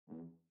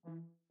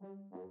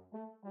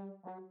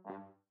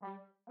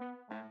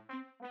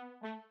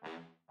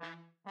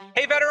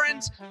Hey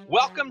veterans,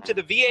 welcome to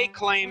the VA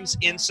Claims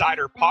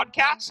Insider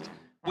Podcast.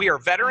 We are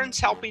veterans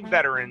helping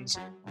veterans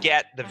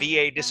get the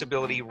VA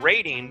disability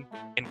rating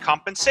and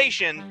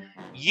compensation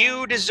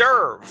you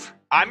deserve.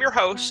 I'm your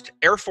host,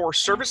 Air Force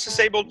Service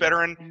Disabled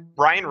veteran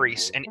Brian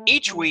Reese, and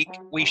each week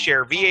we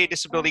share VA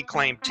disability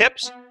claim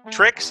tips,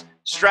 tricks,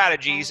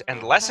 strategies,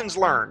 and lessons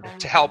learned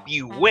to help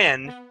you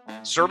win,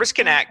 service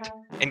connect,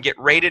 and get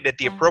rated at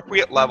the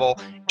appropriate level,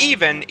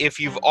 even if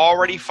you've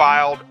already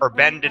filed or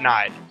been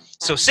denied.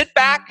 So sit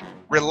back,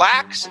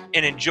 relax,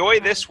 and enjoy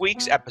this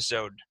week's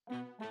episode.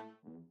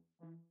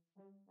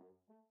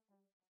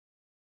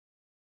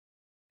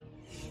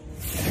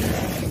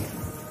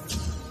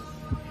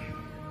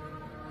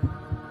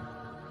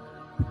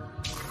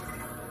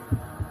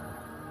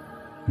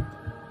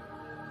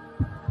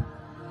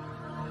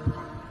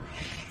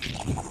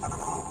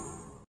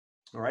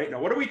 All right,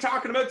 now what are we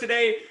talking about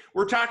today?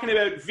 We're talking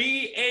about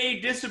VA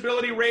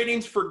disability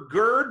ratings for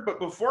GERD, but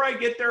before I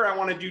get there, I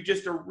want to do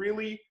just a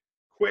really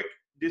quick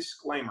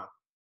disclaimer.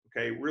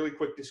 Okay, really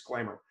quick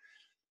disclaimer.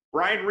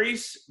 Brian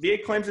Reese, VA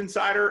Claims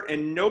Insider,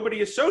 and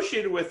nobody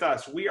associated with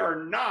us. We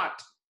are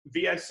not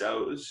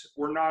VSOs.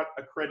 We're not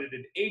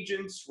accredited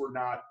agents. We're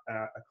not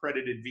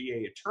accredited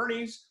VA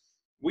attorneys.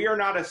 We are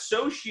not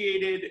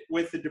associated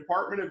with the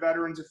Department of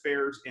Veterans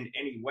Affairs in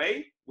any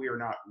way. We are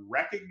not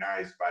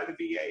recognized by the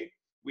VA.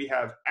 We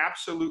have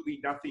absolutely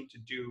nothing to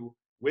do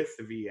with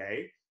the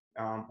VA.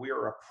 We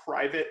are a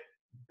private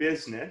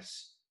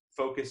business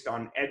focused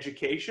on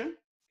education.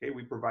 Okay,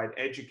 we provide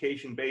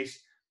education-based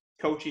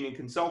coaching and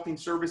consulting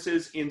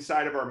services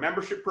inside of our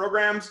membership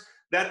programs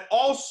that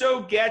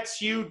also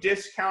gets you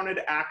discounted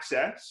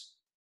access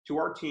to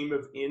our team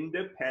of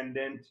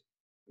independent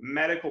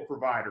medical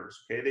providers.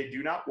 Okay, they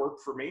do not work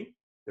for me.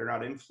 They're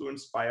not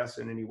influenced by us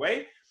in any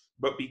way,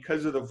 but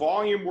because of the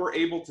volume we're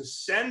able to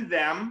send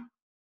them,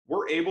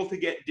 we're able to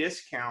get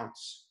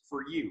discounts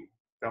for you,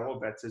 fellow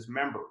vets, as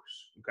members,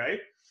 okay?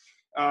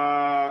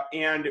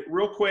 And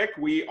real quick,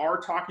 we are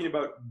talking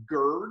about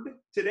GERD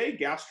today,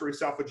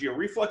 gastroesophageal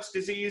reflux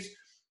disease,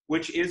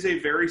 which is a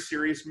very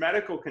serious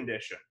medical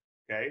condition,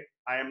 okay?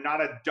 I am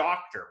not a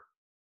doctor.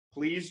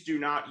 Please do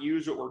not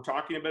use what we're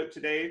talking about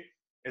today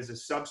as a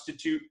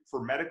substitute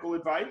for medical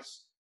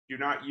advice. Do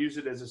not use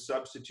it as a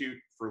substitute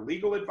for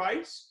legal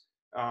advice.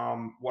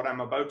 What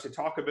I'm about to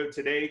talk about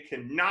today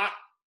cannot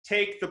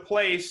take the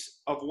place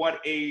of what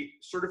a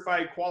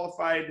certified,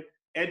 qualified,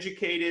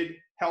 educated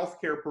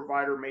healthcare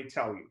provider may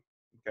tell you,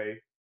 okay?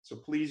 So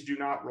please do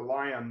not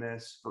rely on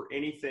this for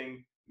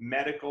anything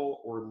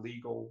medical or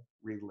legal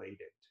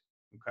related,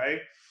 okay?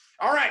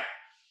 All right,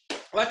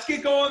 let's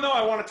get going though.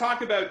 I want to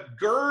talk about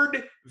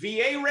GERD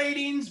VA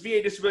ratings,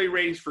 VA disability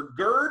ratings for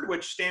GERD,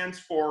 which stands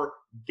for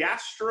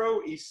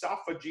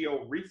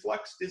gastroesophageal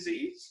reflux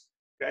disease,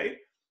 okay?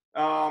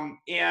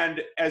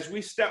 And as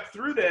we step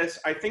through this,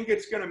 I think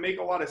it's going to make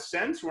a lot of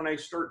sense when I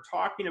start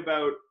talking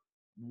about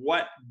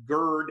what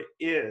GERD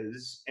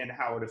is and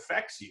how it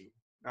affects you.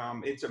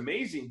 It's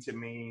amazing to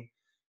me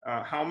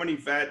how many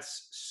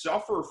vets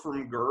suffer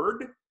from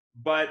GERD,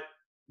 but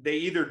they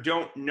either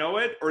don't know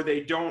it or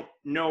they don't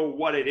know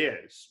what it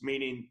is,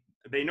 meaning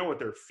they know what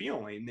they're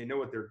feeling, they know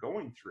what they're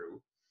going through,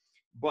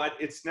 but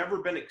it's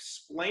never been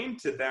explained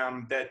to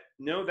them that,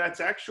 no, that's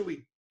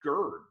actually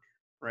GERD.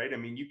 Right? I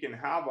mean, you can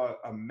have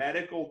a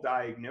medical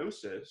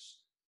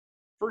diagnosis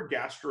for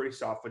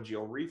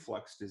gastroesophageal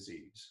reflux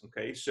disease.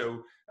 Okay,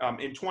 so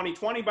in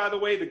 2020, by the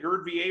way, the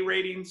GERD VA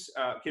ratings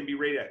can be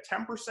rated at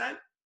 10%,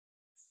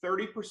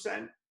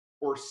 30%,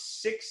 or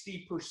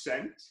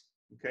 60%.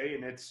 Okay,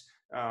 and it's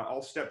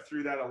I'll step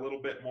through that a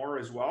little bit more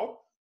as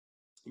well.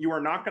 You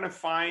are not going to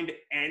find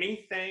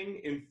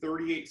anything in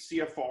 38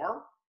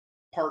 CFR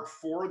Part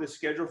 4, the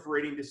Schedule for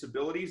Rating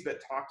Disabilities,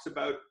 that talks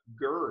about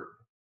GERD.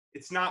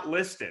 It's not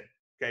listed.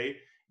 Okay,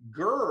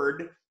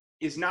 GERD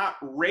is not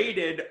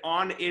rated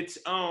on its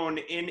own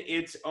in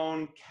its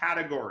own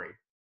category.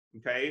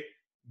 Okay,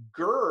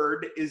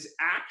 GERD is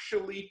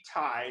actually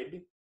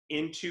tied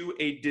into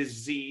a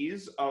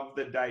disease of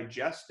the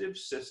digestive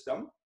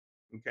system.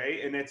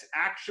 Okay, and it's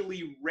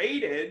actually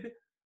rated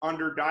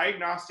under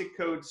diagnostic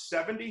code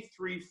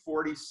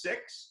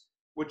 7346,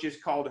 which is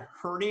called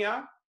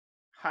hernia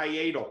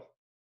hiatal.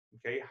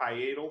 Okay,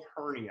 hiatal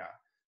hernia.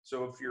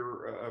 So if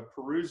you're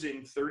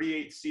perusing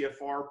 38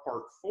 CFR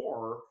Part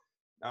 4,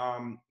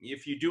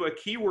 if you do a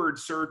keyword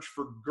search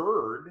for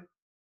GERD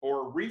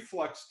or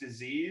reflux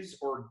disease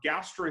or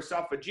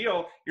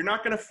gastroesophageal, you're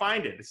not going to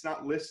find it. It's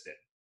not listed,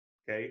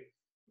 okay?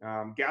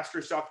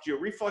 Gastroesophageal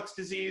reflux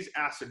disease,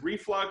 acid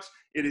reflux,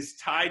 it is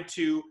tied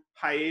to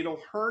hiatal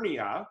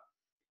hernia.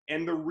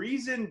 And the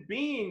reason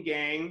being,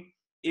 gang,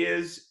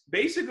 is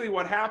basically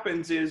what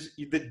happens is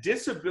the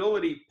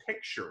disability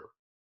picture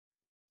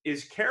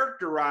is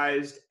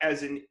characterized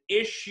as an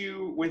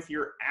issue with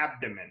your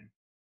abdomen,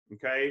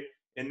 okay?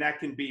 And that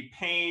can be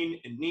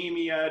pain,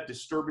 anemia,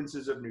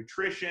 disturbances of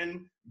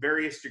nutrition,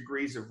 various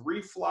degrees of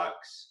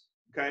reflux,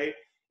 okay?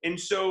 And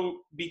so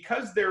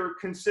because they're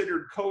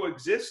considered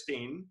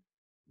coexisting,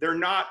 they're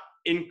not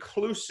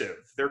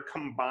inclusive, they're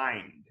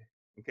combined,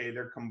 Okay,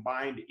 they're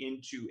combined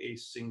into a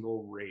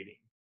single rating.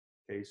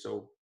 Okay,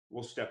 so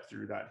we'll step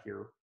through that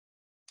here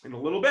in a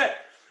little bit.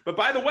 But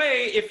by the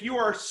way, if you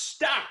are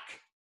stuck,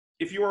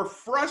 if you are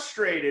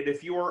frustrated,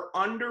 if you are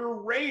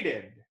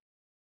underrated,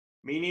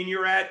 meaning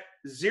you're at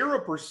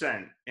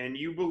 0% and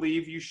you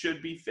believe you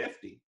should be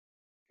 50,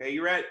 okay,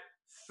 you're at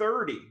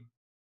 30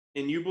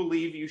 and you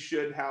believe you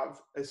should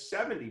have a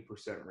 70%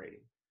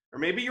 rating, or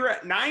maybe you're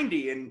at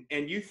 90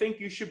 and you think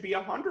you should be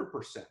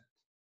 100%,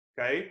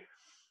 okay?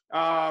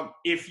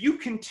 If you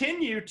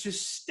continue to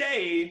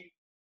stay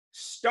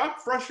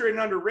stuck, frustrated,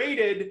 and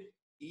underrated,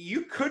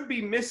 you could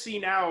be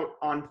missing out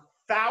on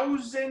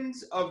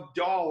thousands of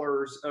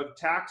dollars of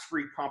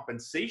tax-free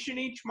compensation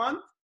each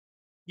month.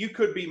 You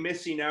could be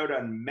missing out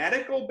on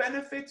medical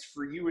benefits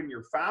for you and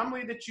your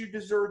family that you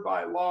deserve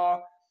by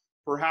law.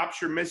 Perhaps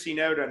you're missing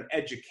out on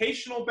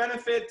educational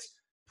benefits,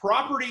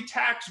 property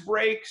tax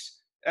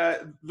breaks.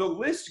 The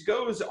list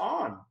goes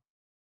on.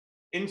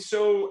 And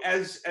so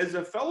as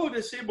a fellow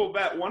disabled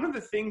vet, one of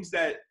the things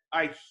that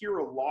I hear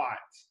a lot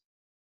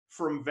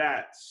from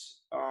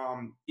vets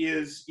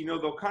is,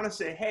 they'll kind of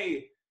say,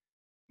 hey,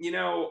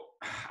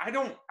 I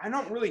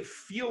don't really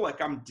feel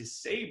like I'm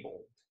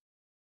disabled.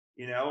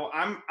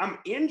 I'm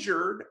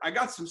injured. I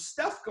got some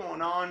stuff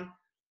going on,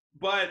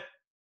 but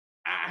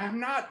I'm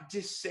not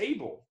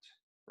disabled,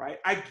 right?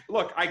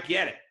 I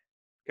get it.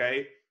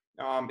 Okay.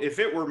 If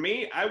it were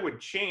me, I would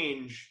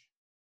change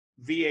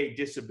VA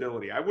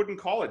disability. I wouldn't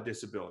call it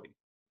disability,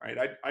 right?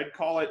 I'd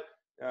call it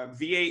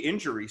VA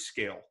injury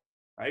scale,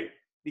 right?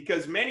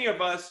 Because many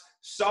of us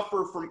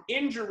suffer from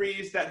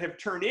injuries that have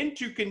turned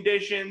into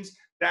conditions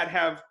that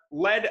have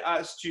led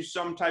us to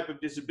some type of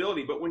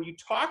disability. But when you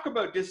talk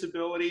about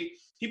disability,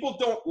 people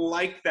don't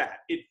like that.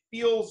 It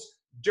feels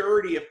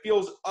dirty. It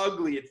feels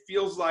ugly. It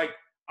feels like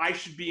I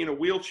should be in a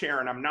wheelchair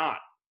and I'm not,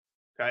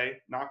 okay?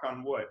 Knock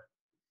on wood.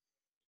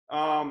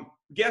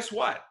 Guess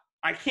what?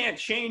 I can't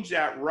change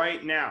that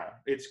right now.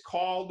 It's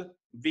called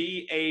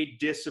VA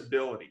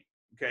disability,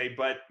 okay?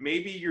 But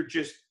maybe you're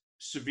just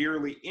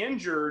severely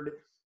injured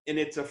and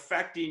it's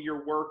affecting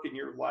your work and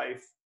your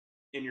life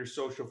and your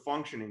social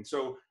functioning.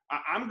 So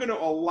I'm going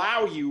to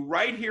allow you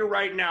right here,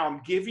 right now.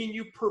 I'm giving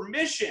you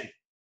permission.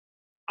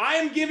 I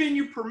am giving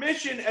you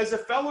permission as a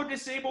fellow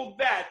disabled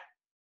vet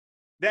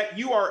that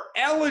you are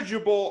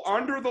eligible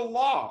under the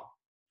law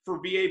for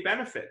VA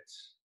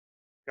benefits,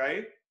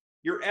 okay?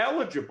 You're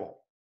eligible.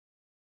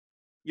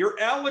 You're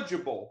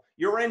eligible.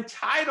 You're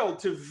entitled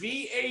to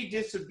VA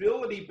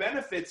disability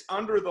benefits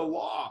under the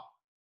law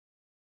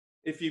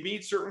if you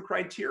meet certain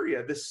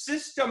criteria. The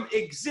system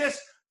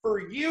exists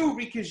for you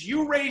because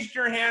you raised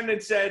your hand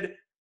and said,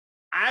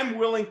 I'm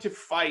willing to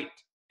fight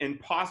and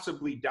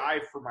possibly die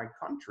for my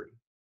country.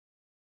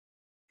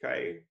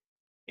 Okay?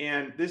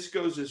 And this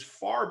goes as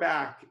far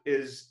back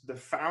as the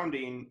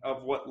founding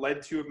of what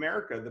led to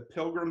America, the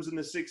Pilgrims in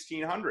the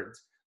 1600s,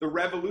 the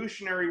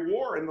Revolutionary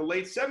War in the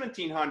late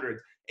 1700s,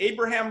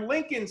 Abraham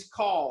Lincoln's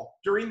call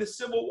during the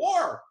Civil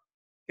War.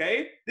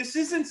 Okay? This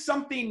isn't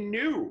something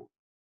new.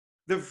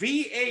 The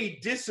VA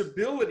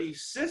disability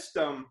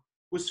system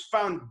was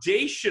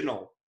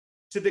foundational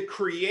to the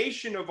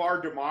creation of our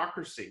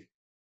democracy.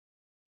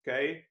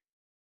 Okay?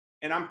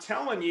 And I'm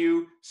telling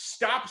you,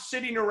 stop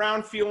sitting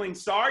around feeling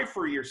sorry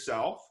for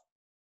yourself.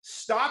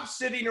 Stop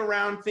sitting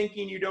around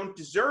thinking you don't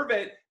deserve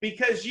it,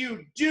 because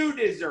you do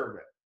deserve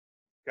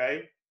it.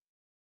 Okay?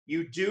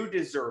 You do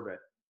deserve it.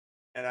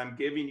 And I'm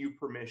giving you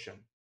permission.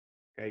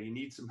 Okay? You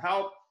need some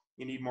help.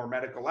 You need more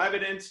medical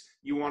evidence.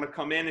 You want to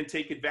come in and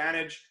take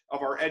advantage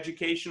of our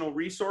educational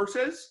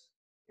resources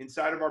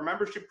inside of our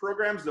membership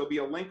programs. There'll be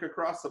a link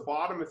across the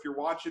bottom if you're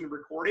watching the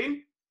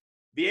recording.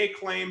 VA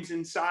Claims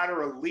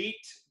Insider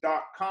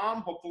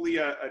Elite.com. Hopefully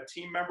a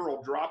team member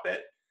will drop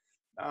it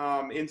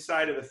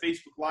inside of the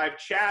Facebook Live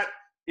chat.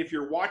 If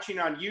you're watching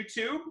on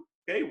YouTube,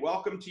 okay,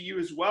 welcome to you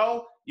as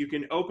well. You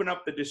can open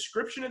up the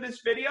description of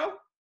this video.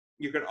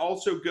 You can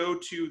also go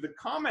to the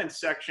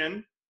comments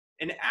section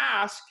and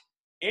ask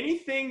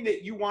anything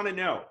that you want to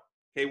know.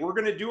 Okay, we're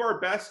going to do our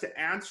best to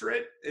answer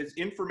it as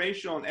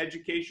informational and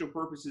educational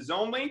purposes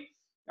only.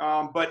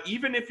 But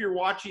even if you're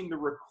watching the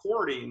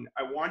recording,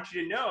 I want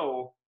you to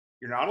know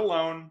you're not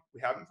alone.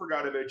 We haven't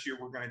forgot about you.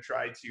 We're going to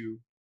try to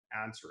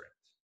answer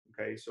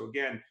it. Okay, so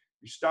again,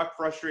 you're stuck,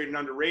 frustrated, and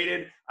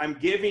underrated. I'm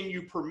giving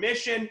you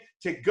permission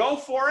to go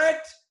for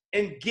it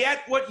and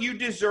get what you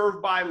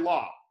deserve by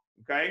law.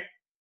 Okay.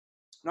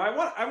 Now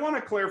I want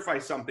to clarify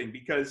something,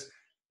 because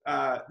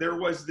there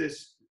was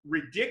this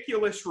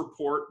ridiculous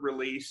report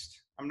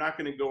released. I'm not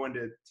going to go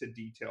into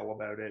detail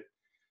about it,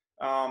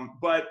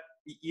 but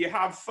you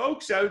have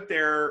folks out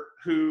there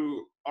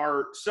who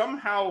are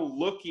somehow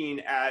looking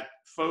at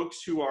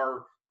folks who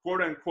are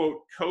quote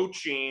unquote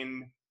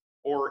coaching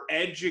or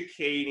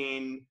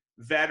educating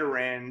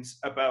veterans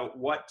about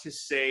what to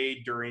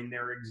say during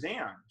their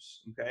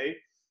exams. Okay.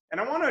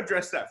 And I want to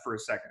address that for a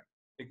second,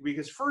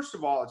 because first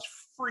of all, it's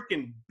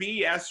freaking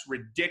BS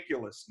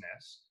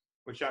ridiculousness,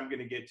 which I'm going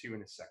to get to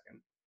in a second.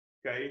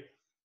 Okay.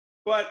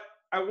 But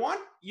I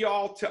want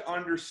y'all to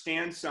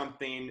understand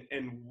something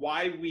and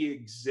why we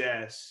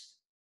exist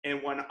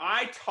And when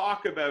I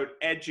talk about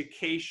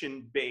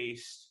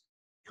education-based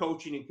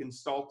coaching and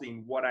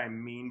consulting, what I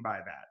mean by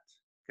that,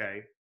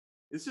 okay?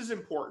 This is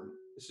important.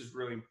 This is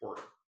really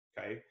important,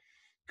 okay?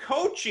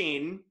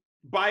 Coaching,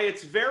 by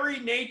its very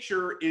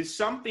nature, is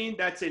something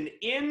that's an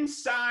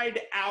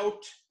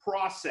inside-out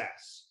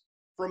process,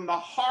 from the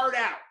heart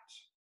out,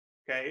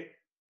 okay?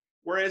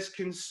 Whereas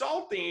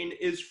consulting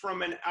is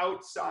from an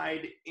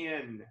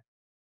outside-in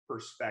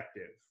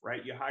perspective,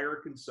 right? You hire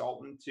a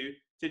consultant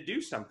to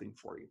do something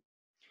for you.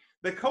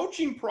 The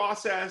coaching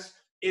process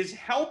is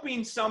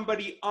helping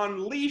somebody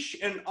unleash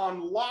and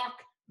unlock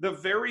the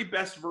very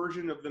best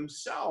version of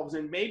themselves.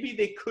 And maybe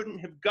they couldn't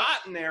have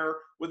gotten there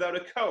without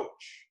a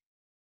coach.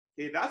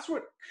 Okay, that's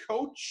what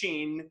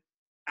coaching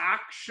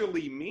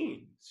actually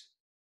means.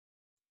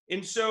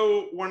 And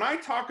so when I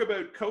talk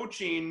about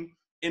coaching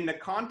in the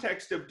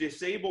context of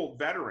disabled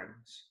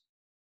veterans,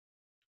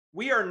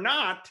 we are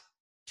not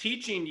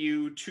teaching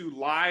you to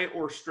lie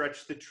or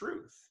stretch the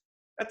truth.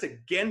 That's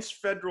against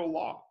federal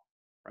law,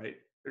 right?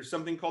 There's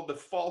something called the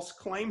False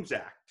Claims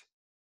Act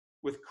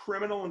with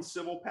criminal and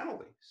civil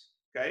penalties,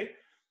 okay?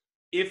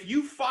 If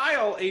you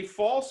file a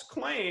false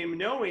claim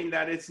knowing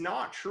that it's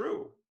not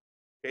true,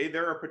 okay,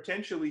 there are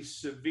potentially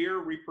severe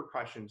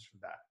repercussions for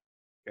that,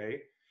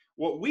 okay?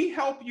 What we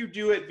help you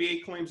do at VA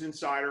Claims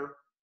Insider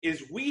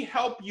is we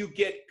help you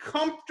get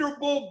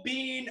comfortable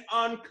being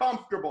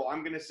uncomfortable.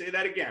 I'm going to say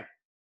that again.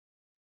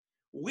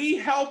 We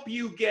help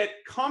you get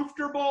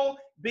comfortable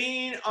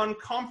being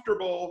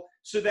uncomfortable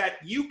so that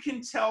you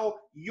can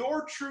tell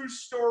your true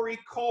story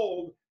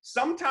cold,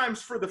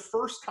 sometimes for the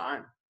first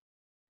time.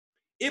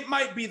 It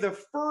might be the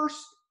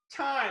first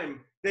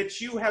time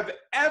that you have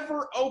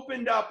ever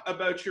opened up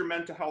about your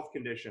mental health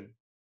condition,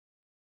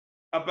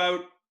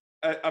 about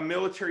a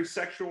military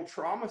sexual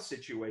trauma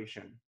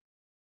situation,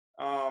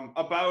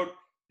 about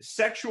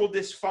sexual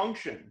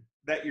dysfunction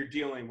that you're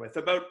dealing with,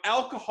 about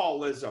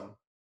alcoholism,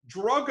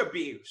 drug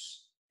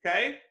abuse,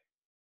 okay?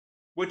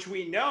 Which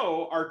we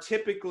know are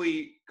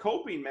typically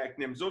coping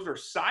mechanisms. Those are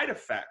side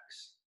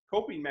effects,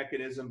 coping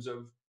mechanisms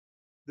of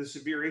the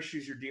severe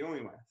issues you're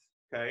dealing with,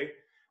 okay?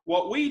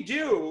 What we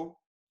do,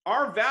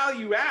 our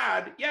value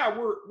add, yeah,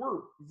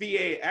 we're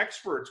VA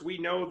experts. We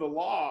know the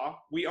law.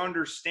 We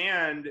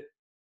understand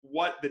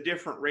what the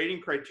different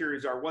rating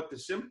criteria are, what the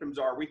symptoms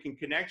are. We can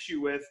connect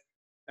you with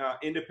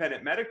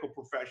independent medical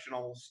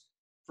professionals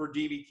for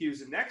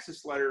DBQs and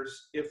nexus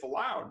letters if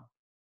allowed.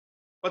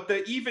 But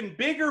the even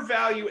bigger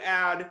value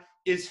add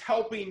is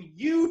helping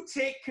you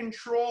take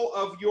control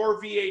of your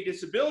VA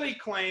disability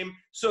claim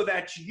so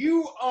that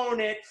you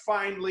own it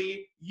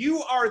finally.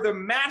 You are the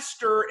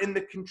master and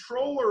the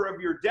controller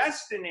of your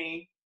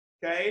destiny,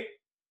 okay?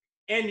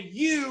 And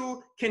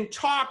you can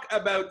talk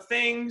about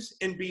things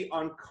and be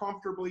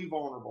uncomfortably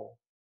vulnerable.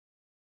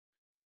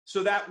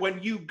 So that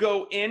when you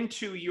go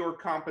into your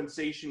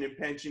compensation and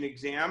pension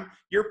exam,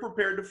 you're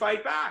prepared to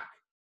fight back,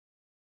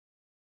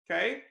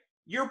 okay?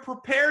 You're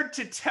prepared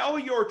to tell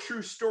your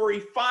true story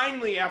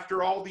finally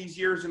after all these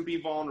years and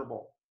be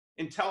vulnerable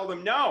and tell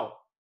them, no,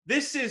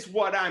 this is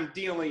what I'm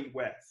dealing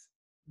with.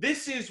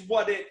 This is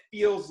what it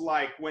feels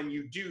like when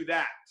you do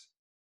that.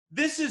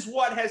 This is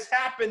what has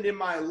happened in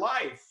my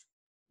life.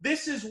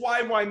 This is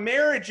why my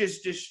marriage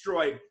is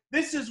destroyed.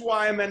 This is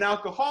why I'm an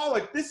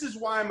alcoholic. This is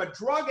why I'm a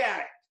drug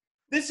addict.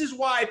 This is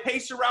why I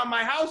pace around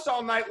my house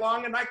all night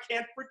long and I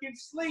can't freaking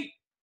sleep.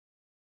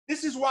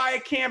 This is why I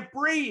can't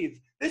breathe.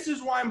 This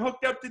is why I'm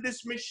hooked up to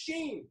this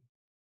machine,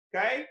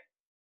 okay?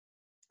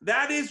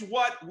 That is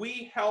what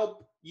we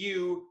help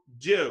you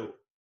do,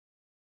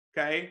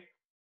 okay?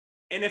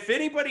 And if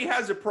anybody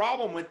has a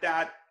problem with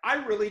that, I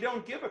really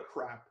don't give a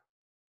crap.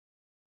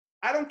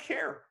 I don't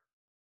care,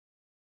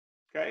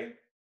 okay?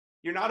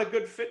 You're not a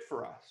good fit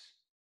for us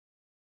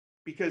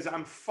because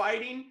I'm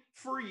fighting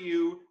for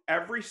you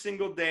every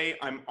single day.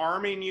 I'm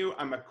arming you.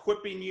 I'm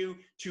equipping you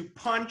to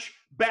punch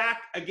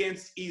back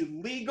against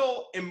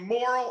illegal,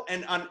 immoral,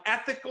 and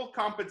unethical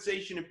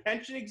compensation and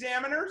pension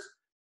examiners.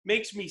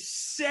 Makes me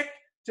sick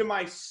to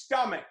my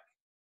stomach.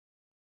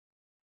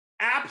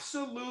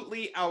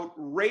 Absolutely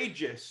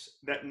outrageous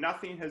that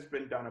nothing has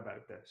been done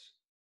about this.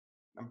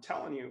 I'm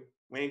telling you,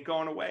 we ain't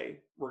going away.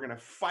 We're going to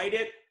fight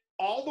it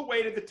all the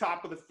way to the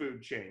top of the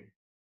food chain.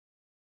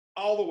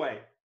 All the way.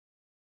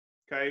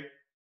 Okay?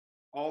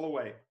 All the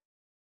way.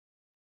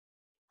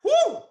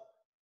 Woo!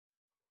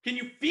 Can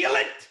you feel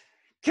it?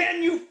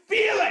 Can you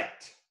feel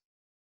it?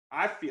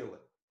 I feel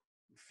it.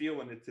 I'm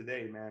feeling it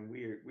today, man.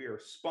 We are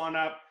spun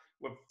up.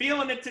 We're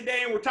feeling it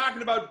today, and we're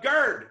talking about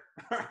GERD.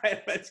 All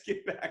right, let's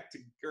get back to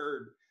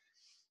GERD.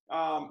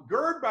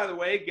 GERD, by the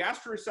way,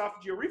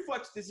 gastroesophageal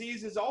reflux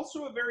disease, is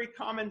also a very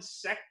common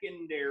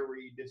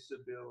secondary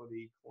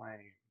disability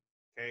claim.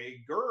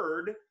 Okay,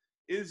 GERD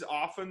is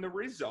often the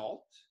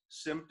result,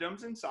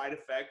 symptoms, and side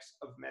effects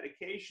of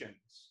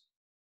medications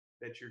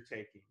that you're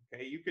taking.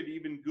 Okay, you could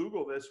even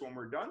Google this when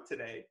we're done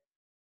today.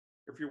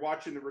 If you're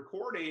watching the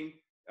recording,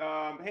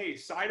 hey,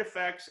 side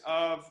effects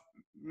of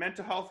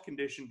mental health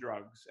condition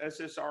drugs,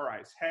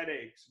 SSRIs,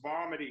 headaches,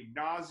 vomiting,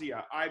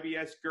 nausea,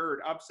 IBS, GERD,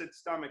 upset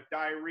stomach,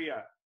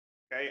 diarrhea.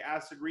 okay?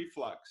 Acid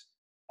reflux,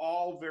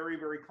 all very,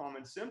 very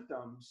common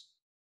symptoms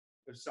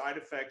of side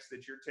effects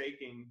that you're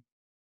taking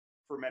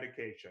for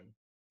medication.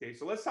 Okay,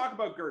 so let's talk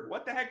about GERD.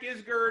 What the heck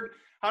is GERD?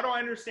 How do I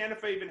understand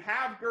if I even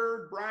have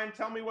GERD? Brian,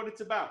 tell me what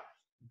it's about.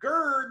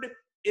 GERD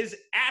is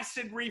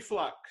acid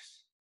reflux.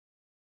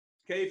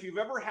 Okay, if you've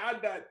ever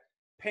had that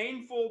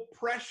painful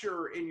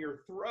pressure in your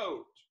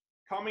throat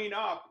coming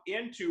up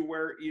into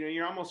where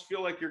you almost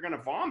feel like you're going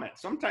to vomit.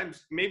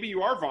 Sometimes maybe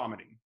you are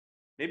vomiting.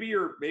 Maybe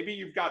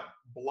you've got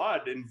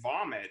blood and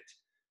vomit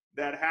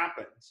that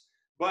happens.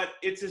 But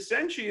it's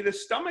essentially the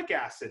stomach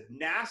acid,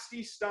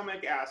 nasty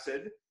stomach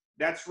acid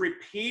that's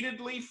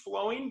repeatedly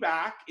flowing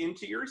back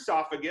into your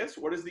esophagus.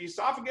 What is the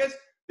esophagus?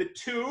 The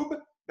tube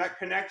that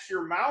connects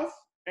your mouth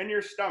and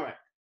your stomach.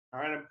 All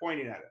right, I'm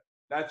pointing at it.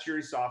 That's your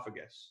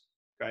esophagus,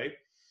 okay?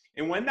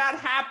 And when that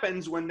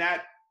happens, when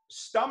that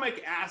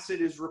stomach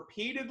acid is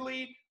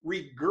repeatedly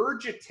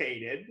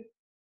regurgitated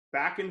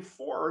back and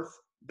forth,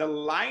 the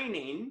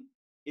lining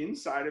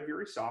inside of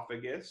your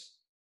esophagus,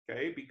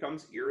 okay,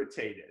 becomes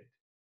irritated.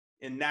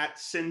 And that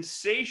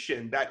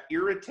sensation, that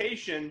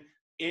irritation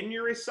in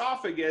your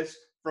esophagus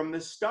from the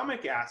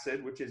stomach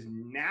acid, which is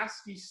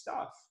nasty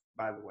stuff,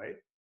 by the way,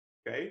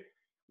 okay,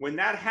 when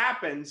that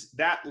happens,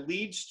 that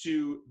leads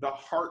to the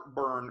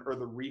heartburn or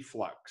the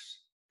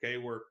reflux, okay,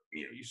 where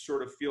you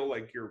sort of feel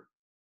like you're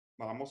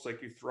almost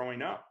like you're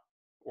throwing up,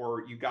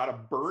 or you got a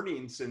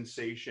burning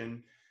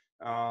sensation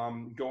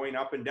going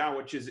up and down,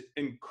 which is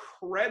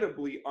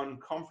incredibly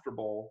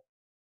uncomfortable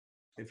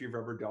if you've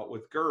ever dealt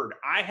with GERD.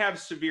 I have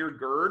severe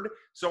GERD,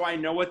 so I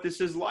know what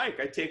this is like.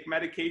 I take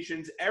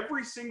medications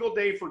every single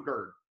day for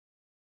GERD,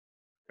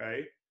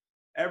 okay?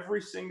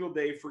 Every single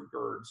day for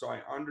GERD, so I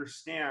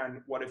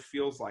understand what it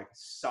feels like. It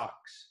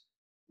sucks.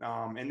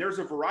 And there's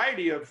a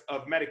variety of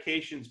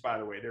medications, by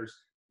the way.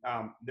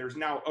 There's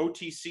now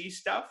OTC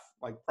stuff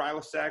like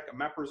Prilosec,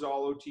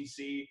 Omeprazole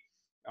OTC.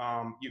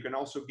 You can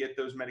also get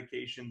those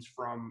medications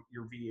from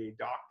your VA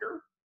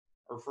doctor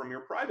or from your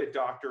private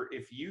doctor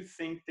if you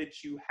think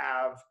that you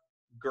have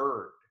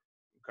GERD,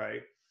 okay?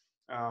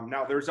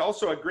 Now, there's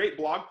also a great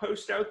blog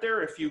post out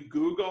there. If you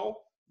Google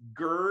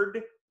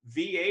GERD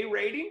VA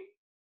rating,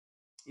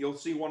 you'll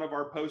see one of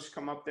our posts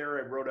come up there.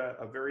 I wrote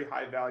a very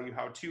high value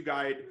how-to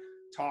guide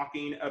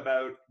talking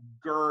about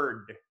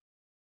GERD,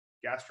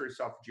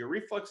 gastroesophageal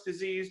reflux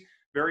disease,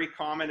 very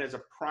common as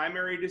a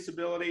primary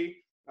disability,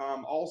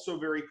 also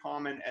very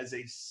common as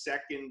a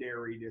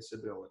secondary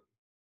disability,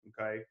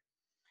 okay?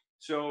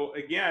 So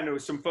again, there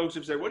was some folks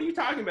have said, what are you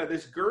talking about?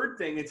 This GERD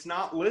thing, it's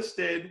not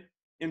listed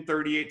in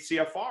 38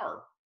 CFR.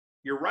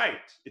 You're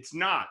right, it's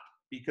not,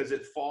 because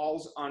it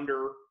falls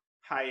under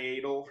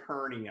hiatal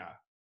hernia,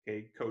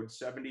 okay, code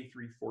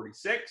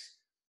 7346,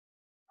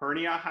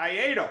 hernia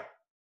hiatal.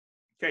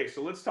 Okay,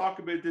 so let's talk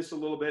about this a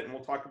little bit and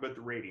we'll talk about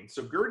the rating.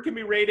 So GERD can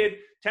be rated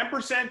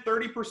 10%,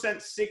 30%,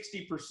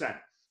 60%.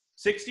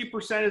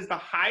 60% is the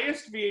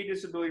highest VA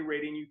disability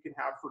rating you can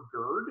have for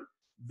GERD.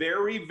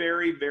 Very,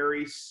 very,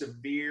 very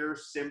severe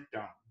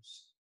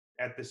symptoms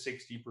at the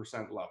 60%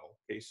 level.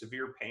 Okay,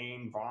 severe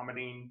pain,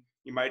 vomiting.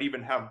 You might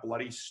even have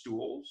bloody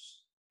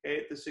stools, okay,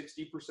 at the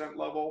 60%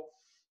 level.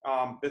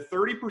 The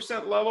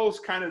 30% level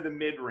is kind of the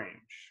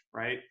mid-range,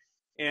 right?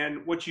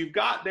 And what you've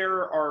got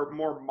there are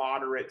more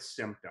moderate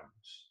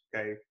symptoms,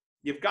 okay?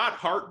 You've got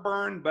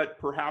heartburn, but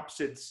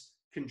perhaps it's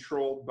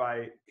controlled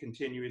by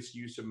continuous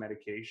use of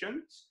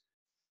medications.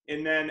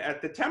 And then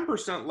at the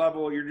 10%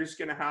 level, you're just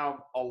gonna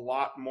have a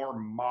lot more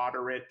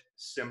moderate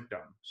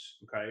symptoms,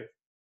 okay?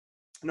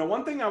 Now,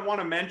 one thing I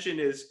wanna mention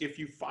is if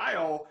you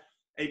file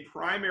a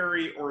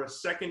primary or a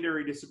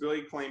secondary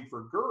disability claim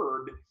for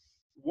GERD,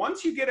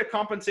 once you get a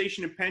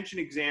compensation and pension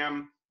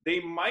exam, they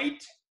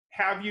might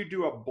have you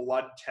do a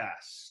blood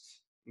test,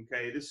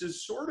 okay? This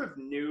is sort of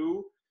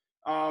new.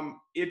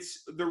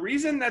 It's the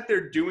reason that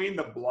they're doing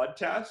the blood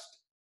test,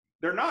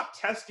 they're not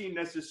testing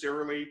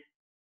necessarily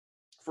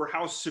for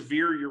how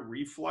severe your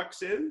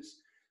reflux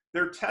is.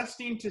 They're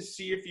testing to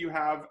see if you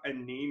have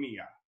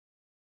anemia,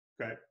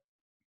 okay?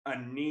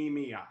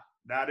 Anemia,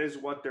 that is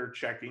what they're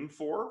checking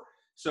for.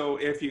 So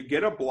if you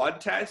get a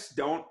blood test,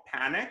 don't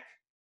panic.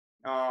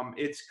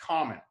 It's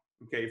common,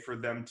 okay, for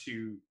them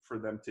to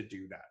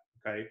do that,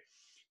 okay?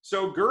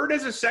 So GERD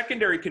is a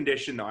secondary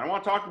condition, though. I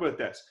want to talk about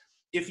this.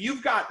 If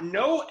you've got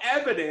no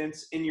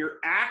evidence in your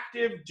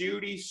active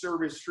duty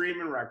service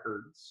treatment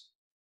records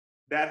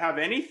that have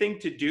anything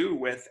to do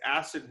with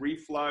acid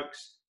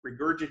reflux,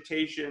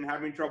 regurgitation,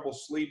 having trouble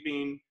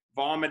sleeping,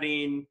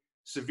 vomiting,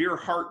 severe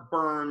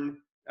heartburn,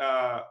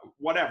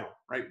 whatever,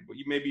 right?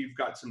 Maybe you've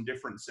got some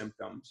different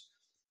symptoms.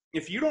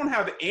 If you don't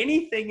have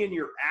anything in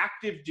your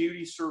active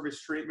duty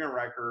service treatment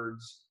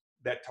records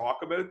that talk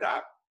about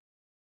that,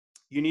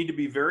 you need to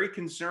be very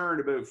concerned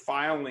about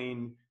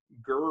filing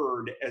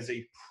GERD as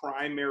a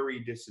primary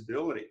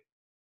disability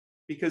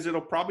because it'll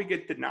probably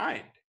get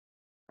denied,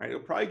 right? It'll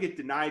probably get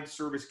denied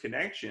service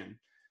connection.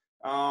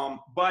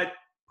 But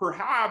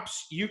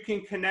perhaps you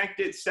can connect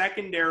it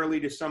secondarily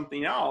to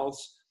something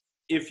else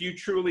if you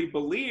truly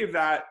believe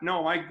that,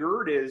 no, my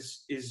GERD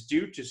is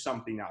due to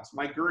something else.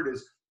 My GERD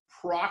is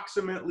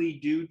proximately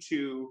due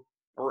to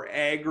or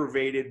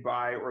aggravated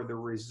by or the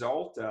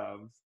result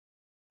of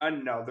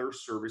another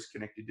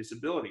service-connected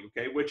disability,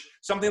 okay? Which,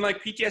 something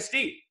like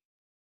PTSD,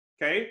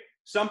 okay?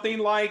 Something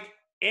like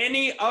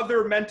any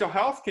other mental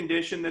health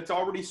condition that's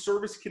already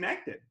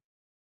service-connected.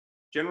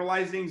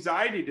 Generalized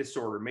anxiety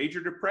disorder,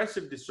 major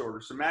depressive disorder,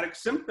 somatic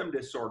symptom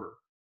disorder,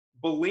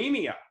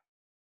 bulimia,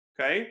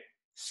 okay?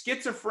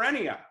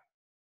 Schizophrenia,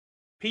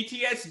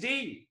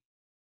 PTSD,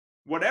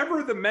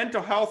 whatever the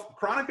mental health,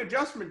 chronic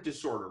adjustment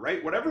disorder,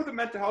 right? Whatever the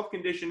mental health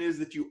condition is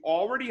that you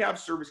already have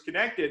service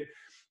connected,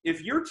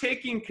 if you're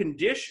taking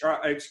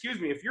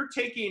if you're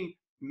taking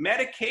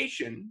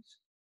medications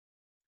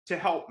to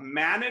help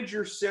manage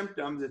your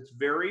symptoms, it's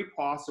very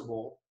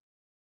possible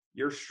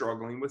you're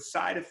struggling with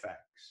side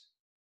effects.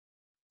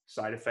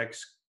 Side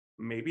effects,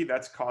 maybe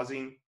that's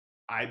causing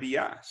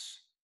IBS,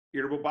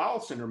 irritable bowel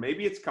syndrome.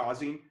 Maybe it's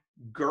causing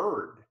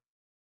GERD,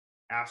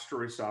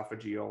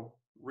 gastroesophageal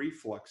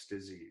reflux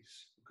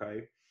disease,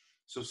 okay?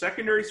 So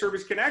secondary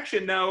service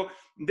connection, though,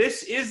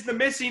 this is the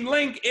missing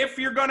link if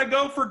you're going to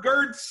go for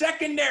GERD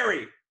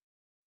secondary.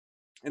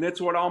 And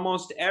it's what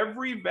almost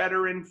every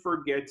veteran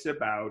forgets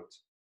about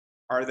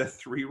are the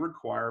 3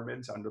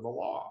 requirements under the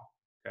law,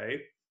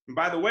 okay? And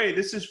by the way,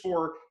 this is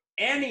for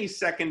any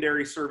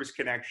secondary service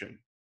connection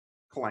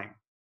claim.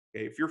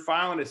 Okay, if you're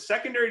filing a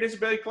secondary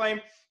disability claim,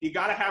 you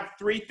got to have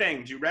 3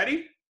 things. You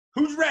ready?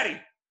 Who's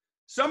ready?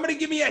 Somebody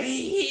give me a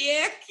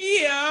heck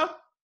yeah.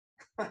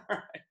 All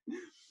right.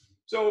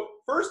 So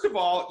first of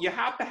all, you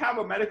have to have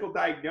a medical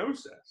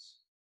diagnosis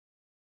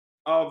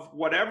of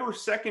whatever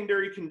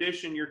secondary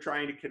condition you're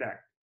trying to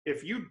connect.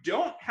 If you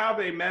don't have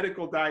a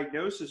medical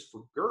diagnosis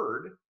for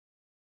GERD,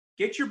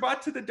 get your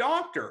butt to the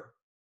doctor.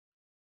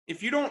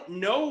 If you don't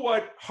know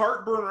what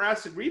heartburn or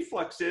acid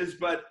reflux is,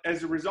 but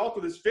as a result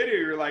of this video,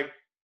 you're like,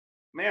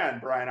 man,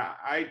 Brian,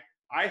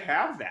 I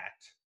have that.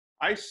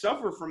 I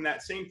suffer from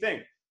that same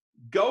thing.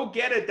 Go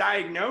get a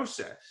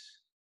diagnosis.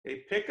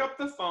 Okay, pick up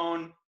the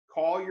phone,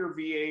 call your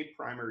VA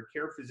primary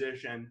care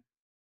physician,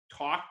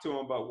 talk to them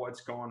about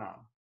what's going on.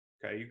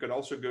 Okay, you could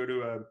also go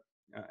to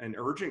an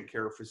urgent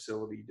care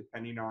facility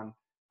depending on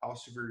how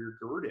severe your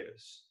GERD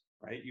is,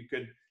 right? You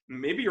could,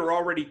 maybe you're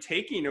already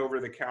taking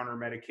over-the-counter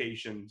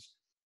medications,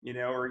 you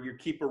know, or you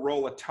keep a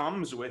roll of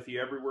Tums with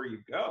you everywhere you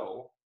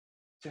go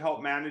to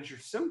help manage your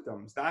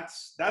symptoms.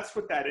 That's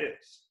what that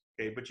is,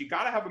 okay? But you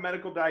got to have a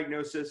medical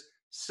diagnosis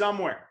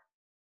somewhere,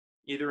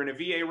 either in a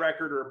VA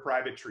record or a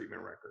private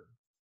treatment record.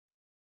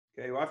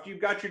 Okay, well, after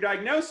you've got your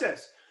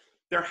diagnosis,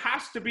 there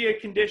has to be a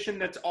condition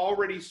that's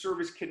already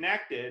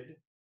service-connected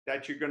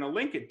that you're going to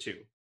link it to.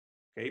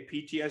 Okay,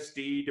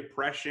 PTSD,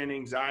 depression,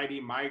 anxiety,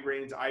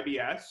 migraines,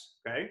 IBS,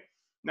 okay?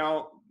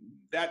 Now,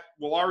 that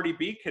will already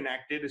be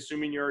connected,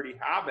 assuming you already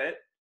have it,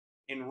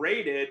 and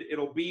rated,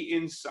 it'll be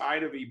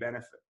inside of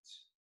eBenefits,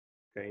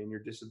 okay, in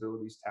your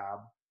disabilities tab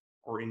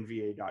or in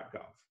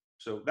va.gov.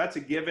 So that's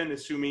a given,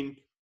 assuming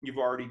you've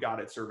already got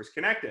it service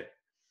connected.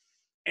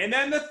 And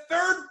then the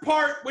third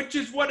part, which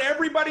is what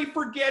everybody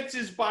forgets,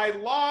 is by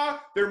law,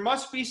 there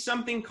must be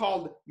something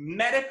called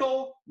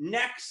medical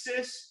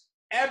nexus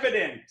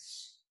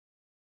evidence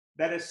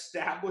that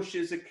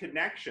establishes a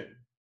connection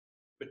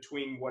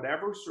between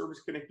whatever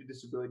service-connected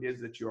disability is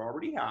that you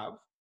already have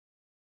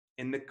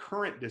and the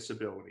current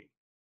disability,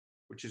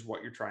 which is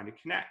what you're trying to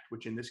connect,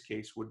 which in this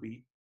case would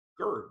be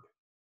GERD,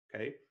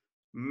 okay?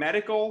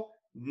 Medical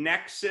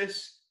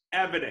nexus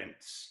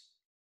evidence.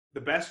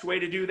 The best way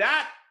to do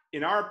that,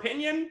 in our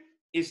opinion,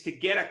 is to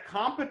get a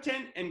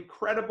competent and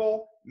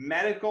credible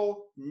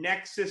medical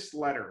nexus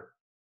letter,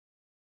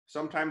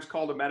 sometimes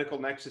called a medical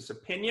nexus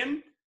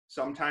opinion.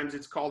 Sometimes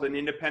it's called an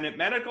independent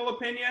medical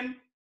opinion.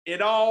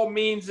 It all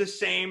means the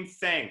same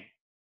thing.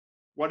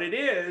 What it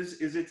is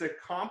it's a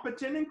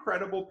competent and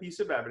credible piece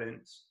of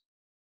evidence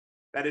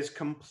that is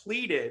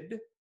completed,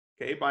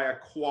 okay, by a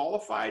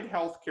qualified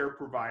healthcare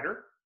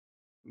provider.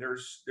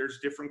 There's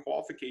different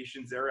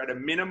qualifications there. At a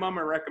minimum,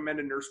 I recommend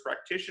a nurse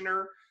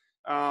practitioner.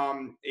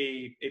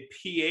 A PA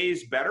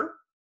is better.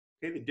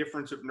 Okay, the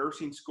difference of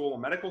nursing school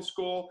and medical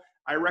school,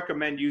 I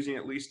recommend using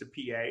at least a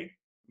PA.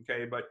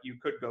 Okay, but you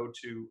could go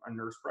to a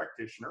nurse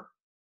practitioner.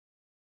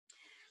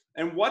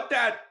 And what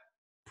that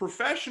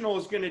professional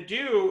is going to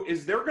do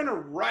is they're going to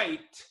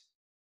write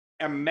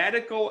a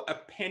medical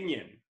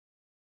opinion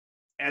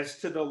as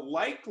to the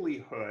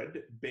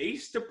likelihood,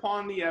 based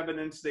upon the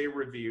evidence they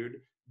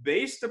reviewed,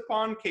 based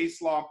upon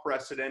case law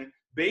precedent,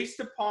 based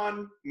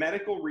upon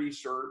medical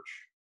research,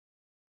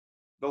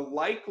 the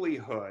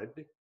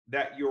likelihood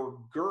that your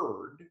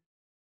GERD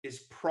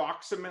is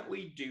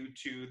proximately due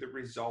to the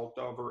result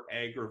of or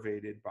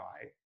aggravated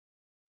by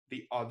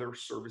the other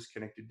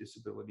service-connected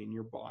disability in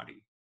your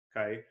body,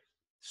 okay?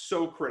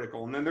 So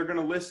critical. And then they're going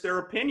to list their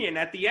opinion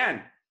at the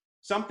end.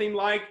 Something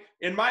like,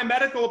 in my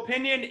medical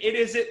opinion, it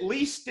is at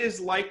least as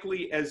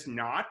likely as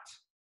not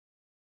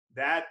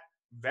that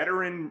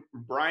veteran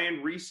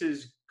Brian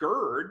Reese's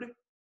GERD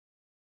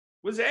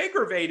was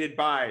aggravated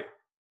by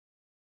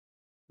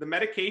the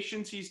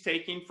medications he's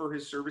taking for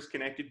his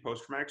service-connected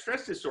post-traumatic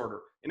stress disorder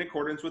in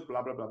accordance with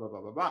blah, blah, blah, blah,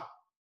 blah, blah, blah.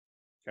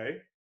 Okay?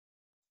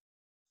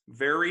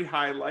 very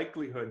high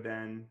likelihood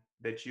then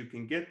that you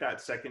can get that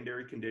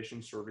secondary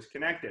condition service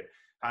connected.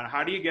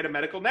 How do you get a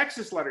medical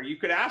nexus letter? You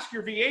could ask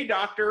your VA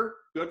doctor,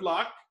 good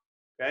luck,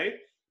 okay?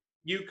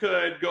 You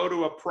could go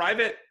to a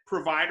private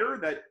provider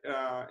that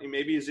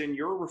maybe is in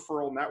your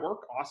referral network,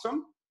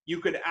 awesome. You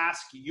could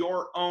ask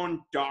your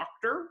own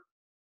doctor.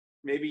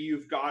 Maybe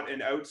you've got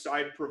an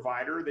outside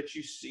provider that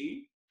you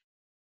see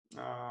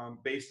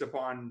based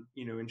upon,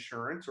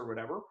 insurance or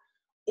whatever.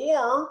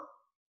 Or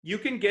you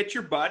can get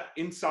your butt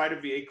inside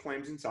of VA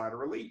Claims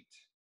Insider Elite,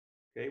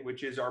 okay,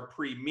 which is our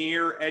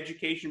premier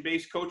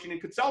education-based coaching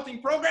and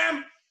consulting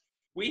program.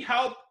 We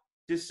help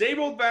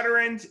disabled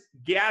veterans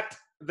get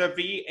the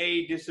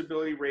VA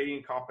disability rating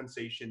and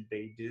compensation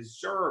they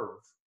deserve.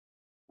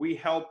 We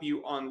help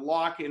you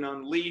unlock and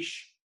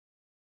unleash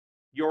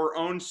your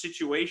own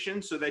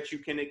situation so that you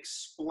can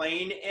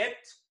explain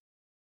it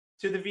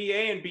to the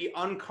VA and be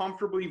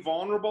uncomfortably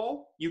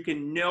vulnerable. You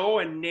can know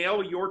and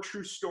nail your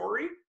true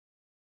story,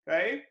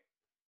 okay?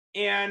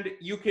 And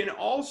you can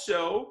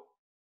also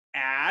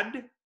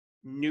add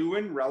new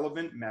and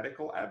relevant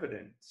medical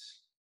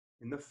evidence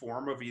in the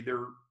form of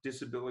either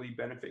disability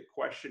benefit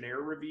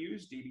questionnaire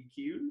reviews,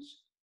 DBQs,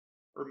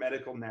 or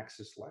medical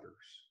nexus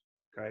letters,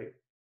 okay?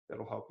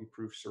 That'll help you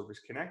prove service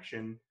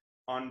connection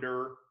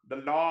under the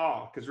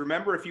law. Because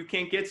remember, if you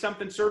can't get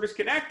something service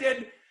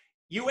connected,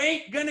 you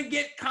ain't gonna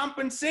get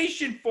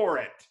compensation for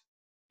it.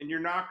 And you're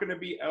not gonna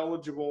be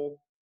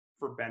eligible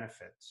for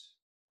benefits,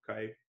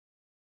 okay?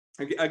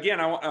 Again,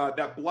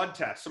 that blood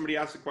test, somebody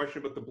asked a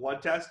question about the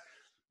blood test.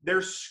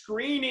 They're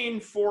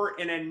screening for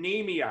an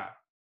anemia,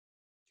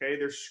 okay?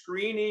 They're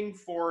screening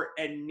for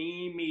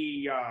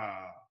anemia,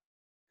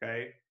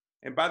 okay?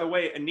 And by the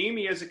way,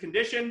 anemia is a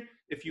condition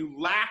if you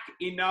lack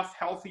enough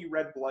healthy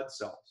red blood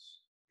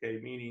cells, okay?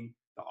 Meaning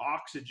the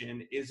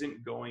oxygen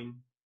isn't going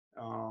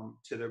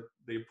to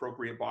the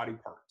appropriate body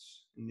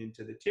parts and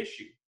into the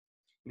tissue.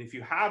 And if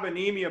you have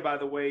anemia, by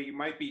the way, you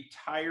might be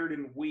tired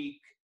and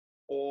weak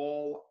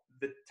all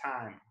the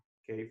time,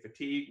 okay?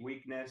 Fatigue,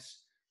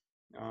 weakness,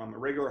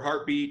 irregular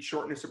heartbeat,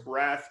 shortness of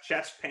breath,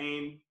 chest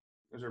pain.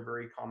 Those are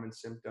very common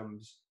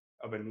symptoms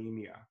of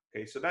anemia,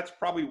 okay? So that's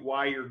probably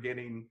why you're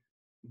getting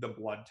the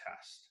blood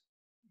test,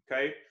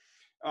 okay?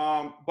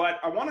 But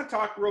I want to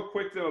talk real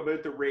quick, though,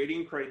 about the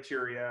rating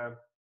criteria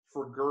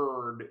for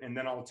GERD, and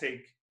then I'll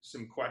take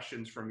some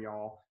questions from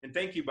y'all. And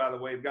thank you, by the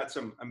way. We've got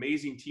some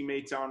amazing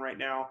teammates on right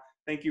now.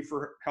 Thank you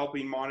for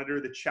helping monitor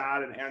the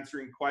chat and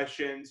answering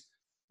questions.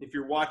 If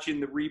you're watching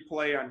the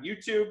replay on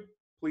YouTube,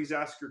 please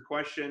ask your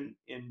question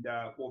and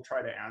we'll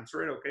try to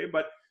answer it, okay?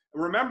 But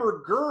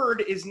remember,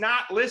 GERD is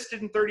not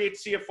listed in 38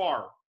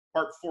 CFR,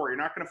 Part 4. You're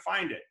not going to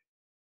find it.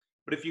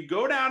 But if you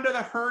go down to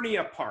the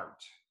hernia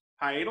part,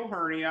 hiatal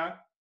hernia,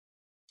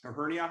 or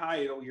hernia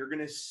hiatal, you're going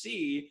to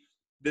see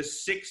the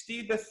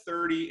 60, the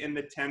 30, and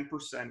the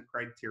 10%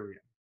 criteria,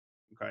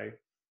 okay?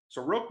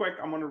 So real quick,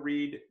 I'm going to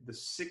read the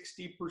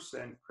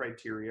 60%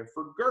 criteria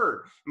for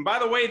GERD. And by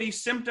the way,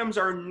 these symptoms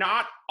are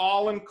not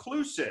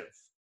all-inclusive,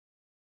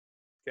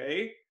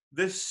 okay?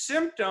 The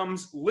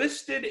symptoms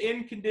listed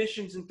in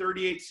conditions in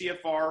 38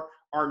 CFR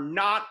are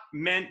not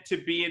meant to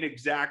be an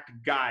exact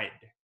guide,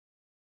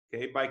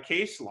 okay, by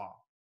case law.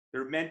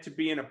 They're meant to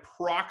be an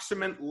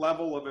approximate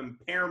level of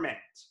impairment,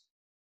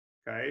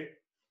 okay?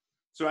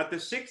 So at the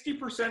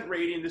 60%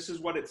 rating, this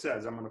is what it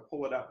says. I'm going to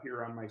pull it up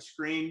here on my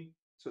screen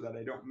so that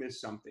I don't miss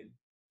something.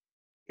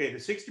 Okay, the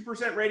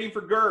 60% rating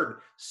for GERD: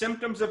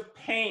 symptoms of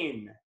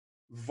pain,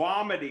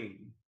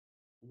 vomiting,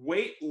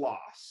 weight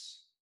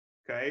loss,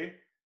 okay,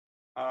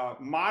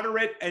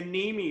 moderate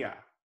anemia,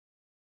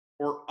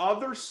 or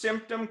other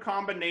symptom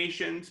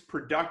combinations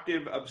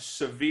productive of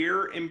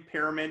severe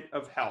impairment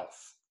of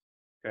health,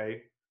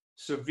 okay?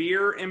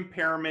 Severe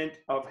impairment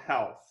of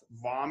health,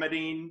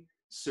 vomiting,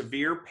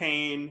 severe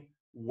pain,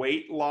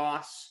 weight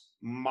loss,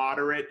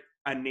 moderate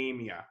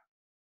anemia,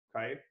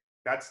 okay?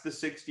 That's the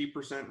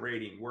 60%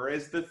 rating.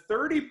 Whereas the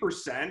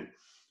 30%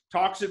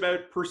 talks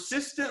about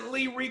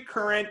persistently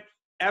recurrent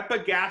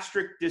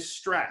epigastric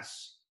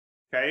distress,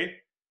 okay?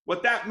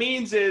 What that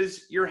means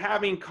is you're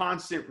having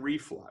constant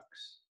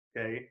reflux,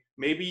 okay?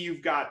 Maybe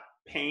you've got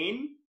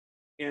pain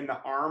in the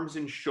arms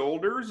and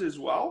shoulders as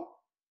well,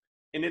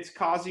 and it's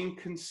causing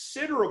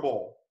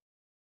considerable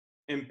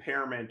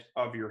impairment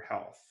of your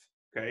health,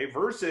 okay?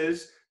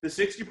 Versus the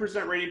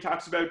 60% rating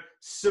talks about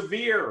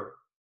severe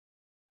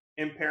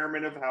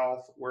impairment of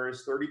health,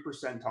 whereas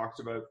 30% talks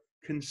about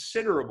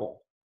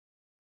considerable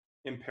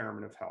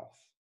impairment of health,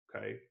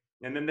 okay?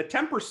 And then the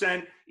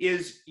 10%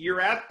 is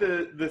you're at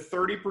the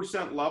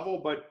 30%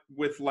 level, but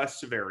with less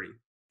severity,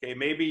 okay?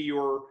 Maybe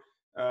your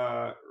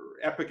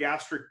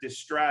epigastric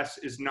distress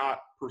is not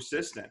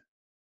persistent.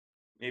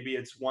 Maybe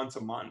it's once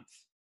a month,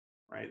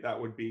 right? That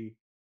would be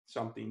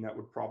something that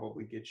would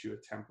probably get you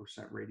a 10%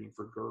 rating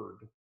for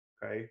GERD,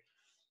 okay?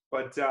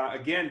 But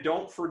again,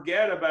 don't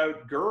forget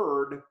about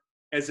GERD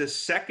as a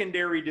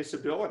secondary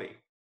disability.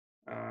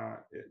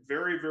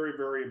 Very, very,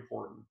 very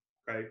important,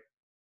 okay?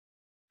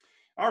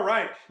 All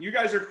right, you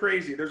guys are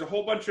crazy. There's a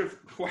whole bunch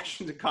of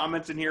questions and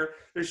comments in here.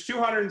 There's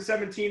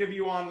 217 of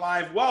you on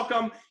live.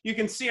 Welcome. You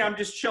can see I'm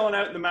just chilling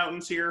out in the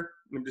mountains here.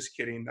 I'm just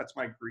kidding. That's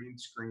my green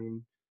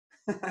screen.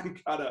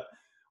 I've got a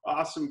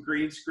awesome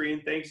green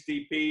screen. Thanks,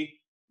 DP.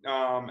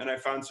 And I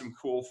found some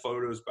cool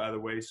photos, by the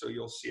way. So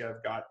you'll see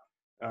I've got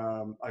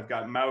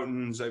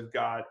mountains. I've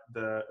got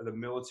the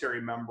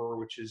military member,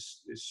 which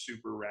is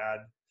super rad.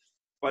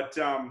 But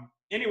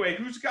anyway,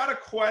 who's got a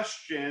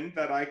question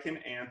that I can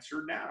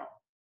answer now?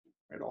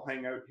 Right, I'll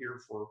hang out here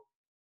for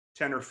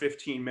 10 or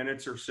 15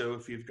 minutes or so.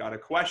 If you've got a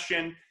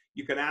question,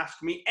 you can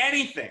ask me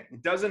anything.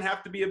 It doesn't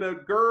have to be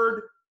about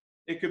GERD.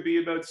 It could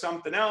be about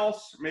something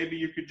else. Maybe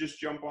you could just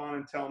jump on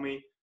and tell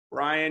me,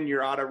 Brian,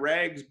 you're out of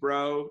rags,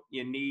 bro.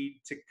 You need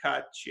to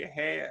cut your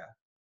hair.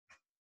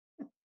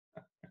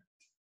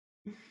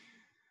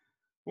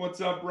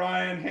 What's up,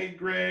 Brian? Hey,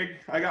 Greg.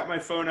 I got my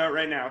phone out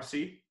right now,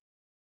 see?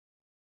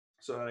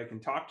 So that I can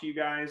talk to you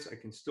guys. I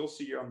can still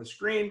see you on the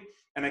screen,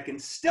 and I can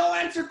still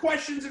answer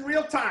questions in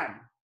real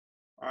time.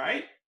 All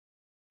right?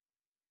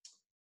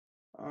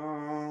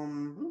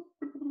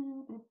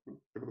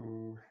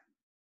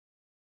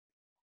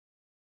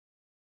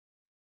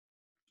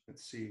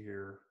 Let's see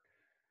here.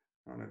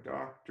 I'm a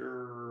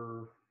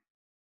doctor.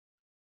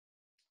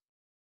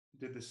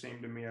 Did the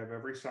same to me. I have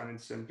every sign and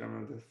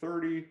symptom of the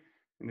 30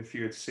 and a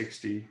few at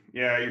 60.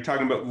 Yeah, you're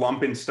talking about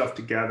lumping stuff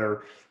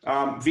together.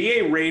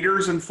 VA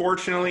raters,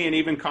 unfortunately, and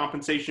even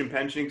compensation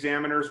pension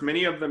examiners,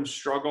 many of them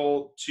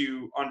struggle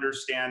to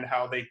understand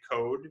how they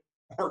code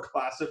or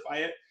classify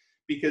it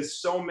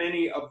because so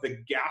many of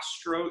the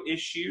gastro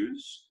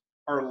issues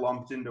are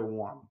lumped into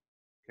one.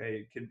 Okay,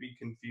 it can be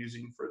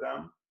confusing for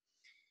them.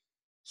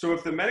 So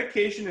if the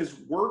medication is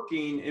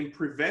working in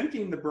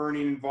preventing the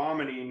burning and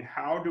vomiting,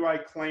 how do I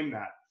claim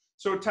that?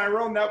 So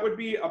Tyrone, that would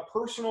be a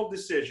personal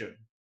decision,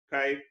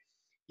 okay?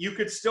 You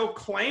could still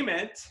claim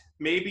it.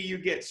 Maybe you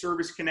get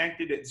service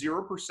connected at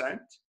 0%.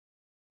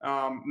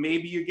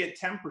 Maybe you get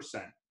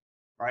 10%,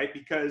 right?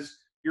 Because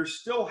you're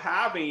still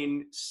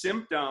having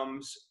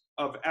symptoms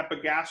of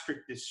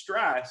epigastric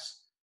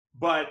distress,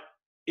 but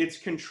it's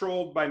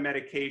controlled by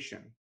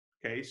medication,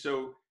 okay?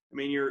 So I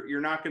mean,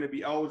 you're not going to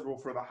be eligible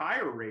for the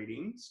higher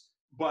ratings,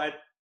 but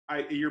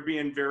you're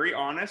being very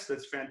honest.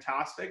 That's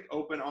fantastic.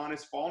 Open,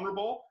 honest,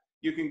 vulnerable.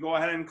 You can go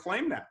ahead and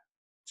claim that.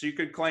 So you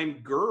could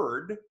claim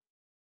GERD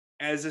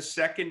as a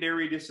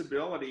secondary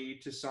disability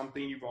to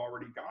something you've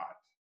already got.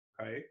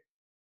 Okay,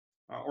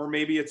 or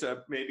maybe it's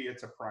a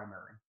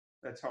primary.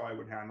 That's how I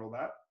would handle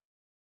that.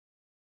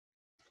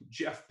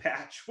 Jeff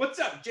Patch, what's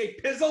up, Jay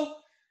Pizzle?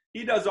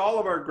 He does all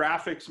of our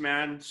graphics,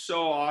 man.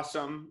 So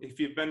awesome. If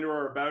you've been to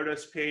our About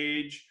Us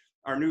page,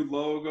 our new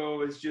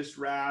logo is just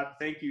rad.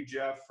 Thank you,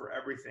 Jeff, for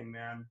everything,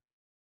 man.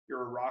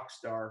 You're a rock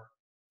star.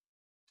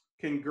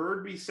 Can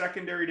GERD be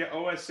secondary to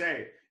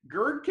OSA?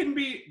 GERD can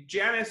be,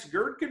 Janice,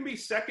 GERD can be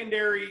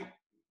secondary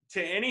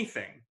to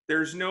anything.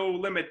 There's no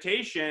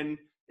limitation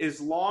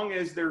as long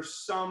as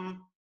there's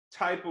some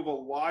type of a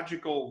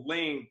logical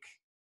link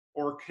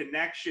or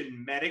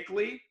connection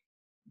medically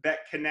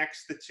that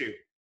connects the two.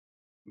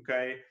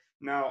 Okay.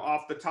 Now,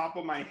 off the top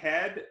of my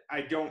head,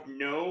 I don't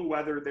know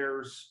whether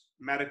there's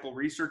medical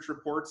research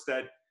reports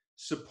that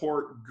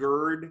support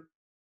GERD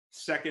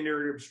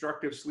secondary to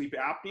obstructive sleep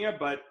apnea,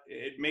 but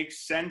it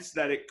makes sense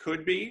that it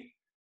could be.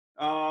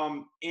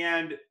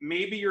 And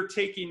maybe you're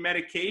taking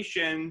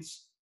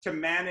medications to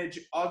manage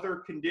other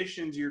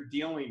conditions you're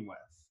dealing with,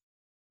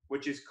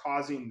 which is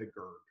causing the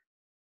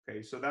GERD.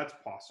 Okay, so that's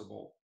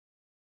possible.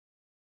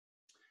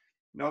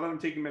 Now that I'm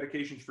taking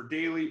medications for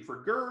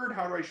GERD,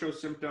 how do I show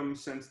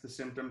symptoms since the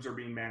symptoms are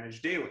being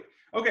managed daily?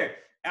 Okay,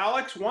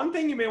 Alex, one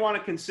thing you may want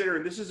to consider,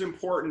 and this is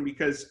important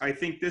because I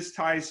think this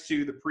ties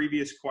to the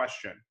previous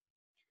question.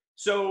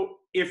 So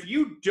if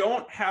you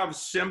don't have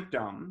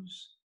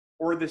symptoms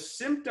or the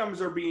symptoms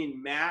are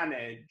being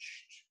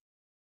managed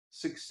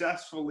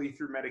successfully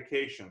through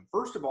medication,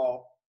 first of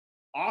all,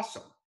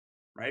 awesome,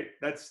 right?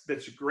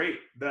 That's great.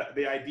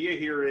 The idea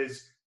here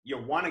is you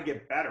want to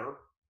get better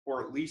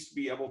or at least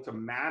be able to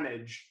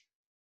manage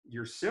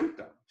your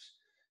symptoms.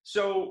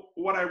 So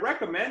what I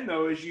recommend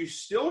though is you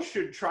still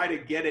should try to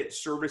get it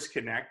service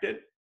connected,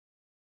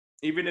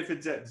 even if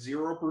it's at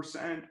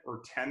 0%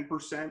 or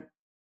 10%,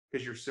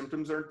 because your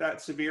symptoms aren't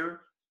that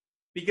severe.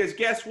 Because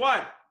guess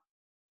what?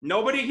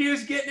 Nobody here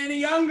is getting any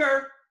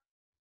younger,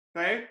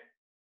 okay?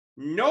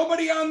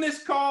 Nobody on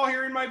this call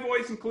hearing my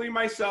voice, including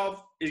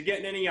myself, is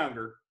getting any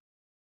younger.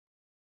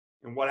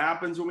 And what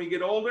happens when we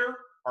get older?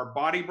 Our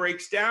body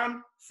breaks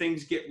down,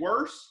 things get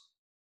worse,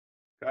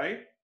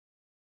 okay?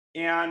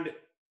 And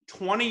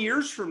 20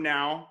 years from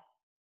now,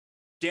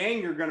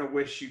 dang, you're gonna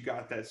wish you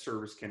got that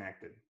service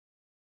connected.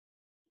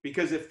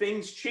 Because if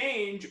things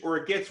change or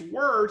it gets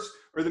worse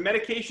or the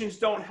medications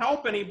don't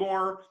help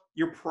anymore,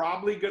 you're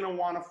probably gonna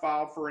wanna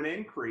file for an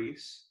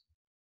increase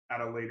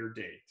at a later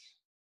date,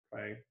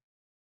 okay?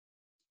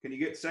 Can you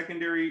get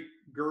secondary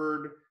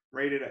GERD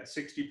rated at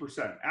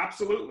 60%?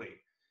 Absolutely.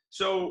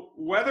 So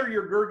whether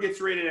your GERD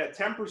gets rated at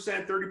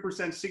 10%,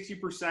 30%,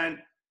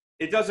 60%,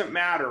 it doesn't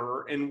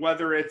matter. And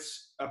whether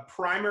it's a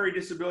primary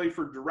disability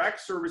for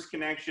direct service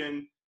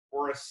connection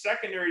or a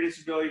secondary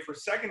disability for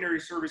secondary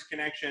service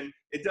connection,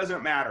 it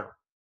doesn't matter.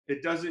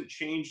 It doesn't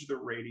change the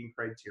rating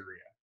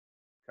criteria,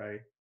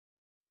 okay?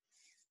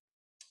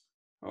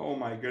 Oh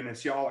my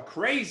goodness, y'all are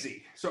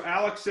crazy. So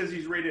Alex says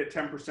he's rated at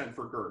 10%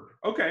 for GERD.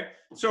 Okay,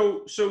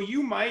 so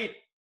you might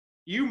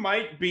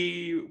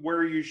be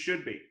where you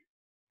should be,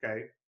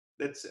 okay?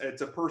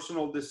 It's a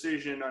personal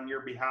decision on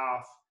your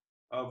behalf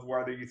of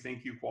whether you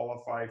think you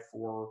qualify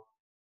for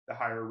the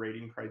higher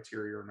rating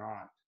criteria or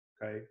not,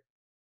 okay?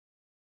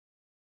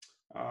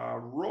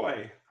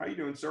 Roy, how you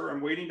doing, sir?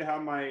 I'm waiting to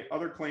have my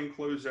other claim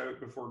close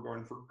out before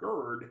going for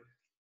GERD.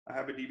 I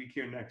have a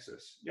DBQ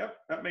nexus. Yep,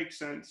 that makes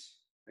sense.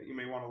 You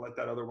may want to let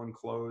that other one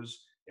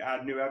close. You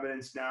add new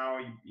evidence now,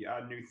 you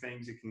add new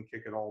things, it can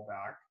kick it all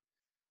back.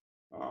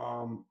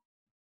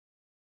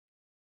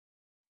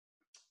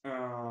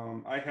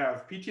 I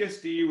have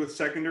PTSD with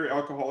secondary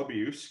alcohol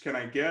abuse. Can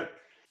I get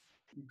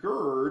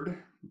GERD,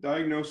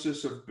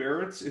 diagnosis of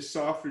Barrett's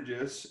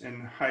esophagus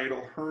and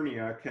hiatal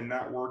hernia? Can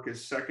that work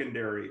as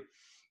secondary?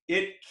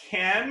 It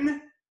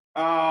can.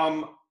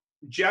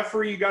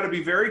 Jeffrey, you got to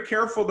be very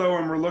careful though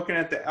when we're looking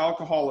at the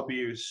alcohol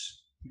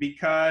abuse,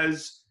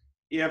 because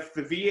if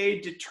the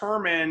VA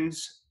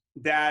determines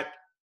that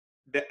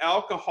the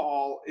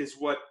alcohol is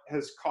what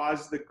has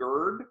caused the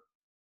GERD,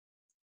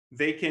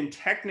 they can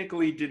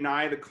technically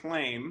deny the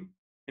claim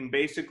and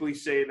basically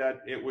say that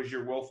it was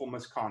your willful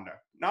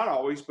misconduct. Not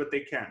always, but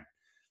they can.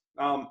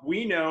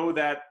 We know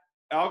that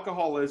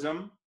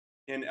alcoholism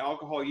and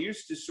alcohol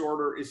use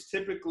disorder is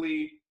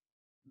typically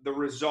the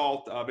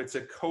result of, it's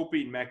a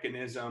coping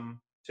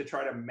mechanism to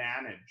try to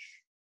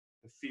manage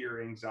the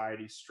fear,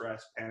 anxiety,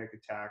 stress, panic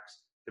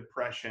attacks,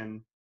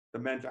 depression, the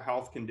mental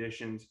health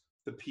conditions,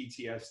 the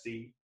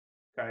PTSD,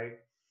 okay?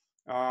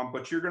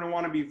 But you're gonna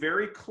wanna be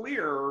very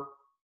clear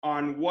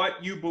on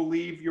what you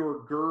believe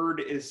your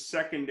GERD is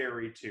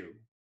secondary to,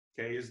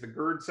 okay? Is the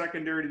GERD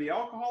secondary to the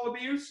alcohol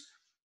abuse,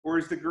 or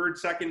is the GERD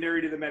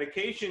secondary to the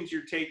medications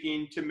you're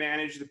taking to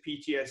manage the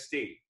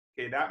PTSD?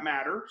 Okay, that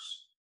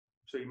matters.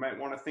 So you might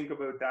want to think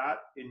about that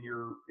in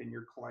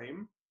your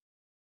claim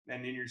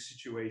and in your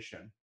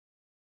situation.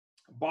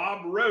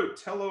 Bob wrote,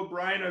 hello,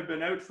 Brian, I've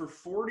been out for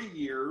 40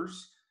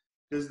 years.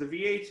 Does the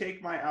VA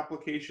take my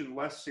application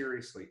less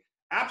seriously?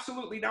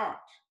 Absolutely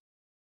not,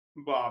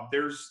 Bob.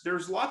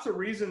 There's lots of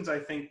reasons, I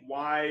think,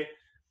 why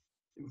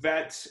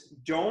vets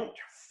don't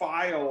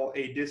file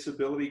a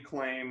disability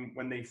claim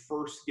when they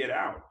first get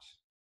out.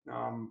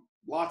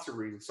 Lots of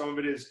reasons. Some of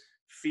it is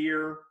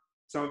fear.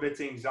 Some of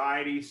it's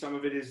anxiety. Some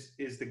of it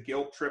is the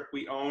guilt trip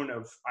we own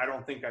of, I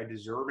don't think I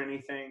deserve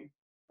anything,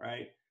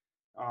 right?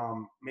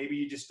 Maybe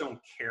you just don't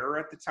care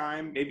at the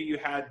time. Maybe you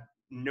had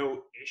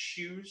no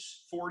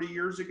issues 40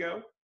 years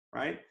ago,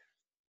 right?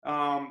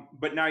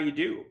 But now you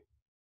do.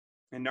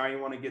 And now you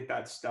want to get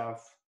that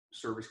stuff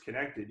service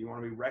connected. You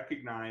want to be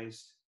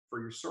recognized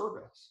for your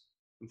service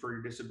and for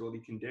your disability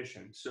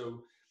condition.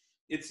 So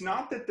it's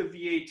not that the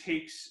VA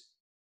takes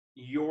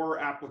your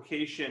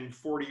application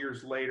 40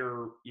 years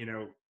later,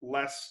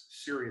 less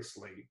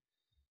seriously.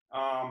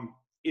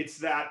 It's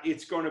that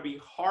it's going to be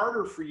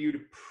harder for you to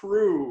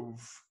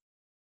prove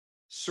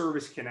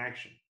service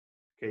connection,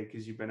 okay,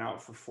 because you've been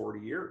out for 40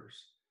 years.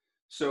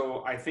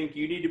 So I think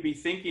you need to be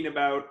thinking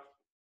about,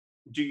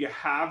 do you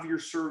have your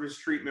service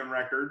treatment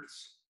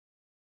records?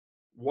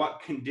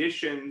 What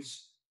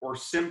conditions or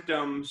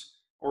symptoms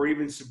or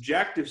even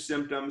subjective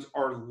symptoms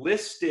are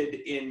listed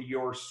in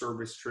your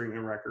service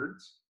treatment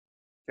records?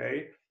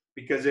 Okay,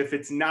 because if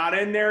it's not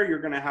in there,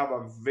 you're going to have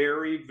a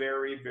very,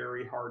 very,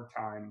 very hard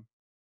time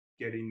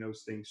getting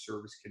those things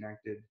service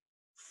connected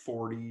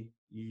 40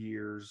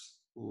 years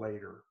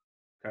later.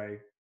 Okay,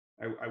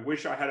 I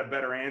wish I had a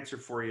better answer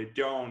for you.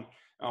 Don't.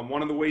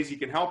 One of the ways you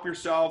can help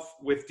yourself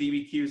with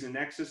DBQs and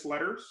Nexus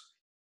letters,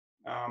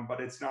 but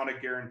it's not a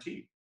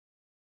guarantee.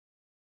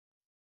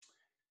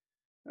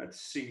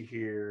 Let's see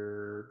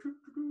here.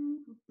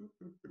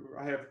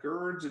 I have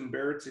GERDs and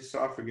Barrett's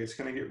esophagus.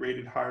 Can I get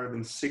rated higher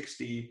than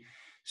 60?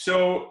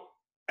 So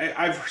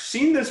I've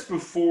seen this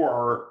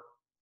before.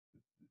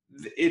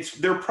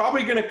 They're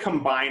probably going to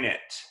combine it,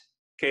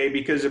 okay,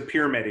 because of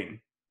pyramiding.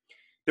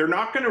 They're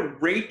not going to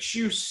rate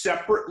you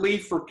separately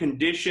for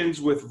conditions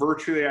with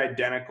virtually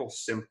identical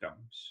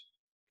symptoms.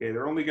 Okay,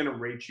 they're only going to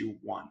rate you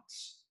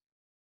once.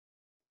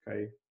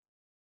 Okay.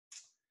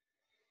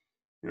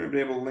 You're going to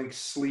be able to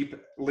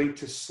link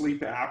to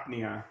sleep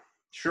apnea.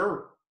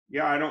 Sure.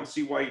 Yeah, I don't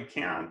see why you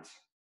can't.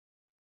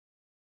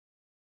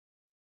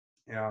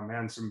 Yeah,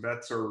 man, some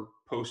vets are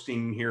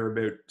posting here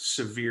about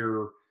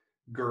severe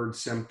GERD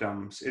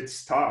symptoms.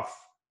 It's tough.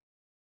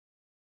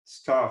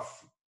 It's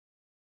tough.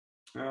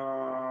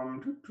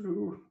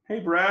 Hey,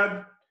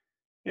 Brad.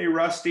 Hey,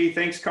 Rusty.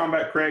 Thanks,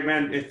 Combat Craig,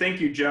 man. And thank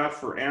you, Jeff,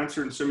 for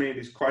answering so many of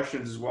these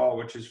questions as well,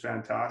 which is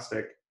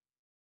fantastic.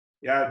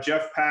 Yeah,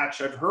 Jeff Patch,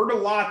 I've heard a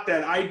lot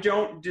that I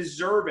don't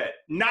deserve it.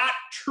 Not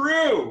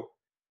true.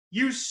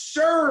 You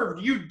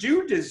served, you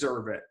do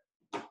deserve it.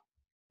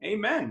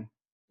 Amen.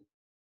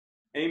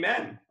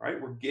 Amen, right?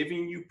 We're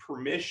giving you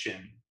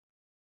permission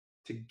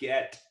to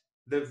get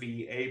the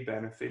VA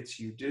benefits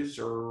you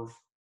deserve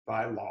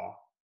by law.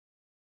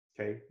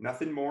 Okay,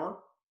 nothing more,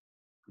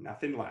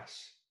 nothing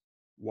less.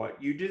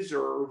 What you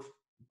deserve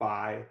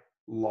by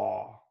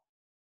law.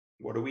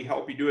 What do we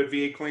help you do at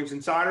VA Claims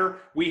Insider?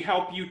 We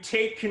help you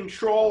take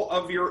control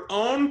of your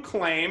own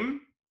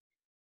claim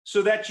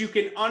so that you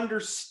can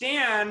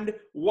understand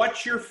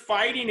what you're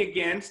fighting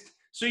against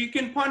so you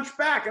can punch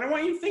back. And I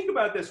want you to think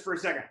about this for a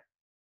second.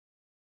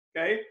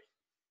 Okay?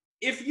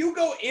 If you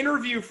go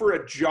interview for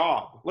a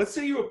job, let's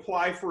say you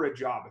apply for a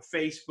job at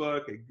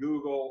Facebook, at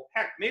Google,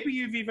 heck, maybe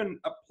you've even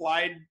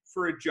applied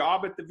for a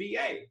job at the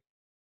VA.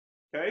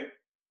 Okay?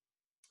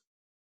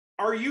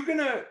 Are you going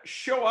to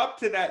show up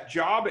to that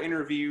job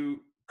interview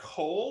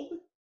cold?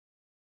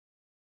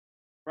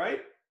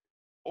 Right?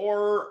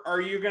 Or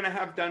are you going to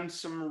have done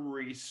some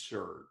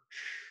research?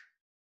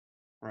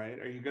 Right?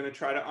 Are you going to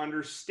try to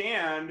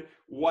understand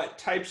what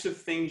types of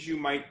things you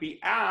might be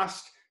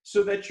asked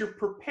so that you're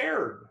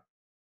prepared?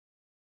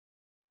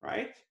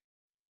 Right?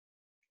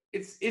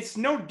 It's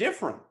no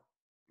different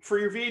for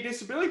your VA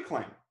disability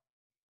claim.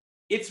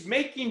 It's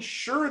making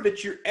sure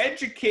that you're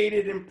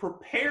educated and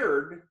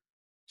prepared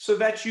so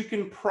that you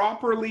can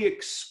properly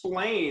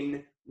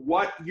explain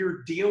what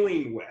you're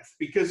dealing with.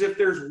 Because if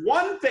there's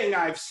one thing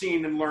I've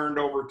seen and learned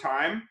over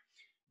time,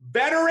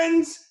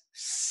 veterans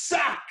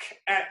suck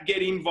at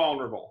getting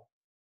vulnerable.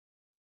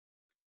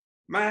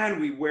 Man,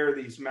 we wear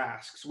these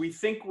masks. We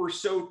think we're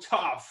so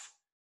tough,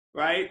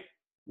 right?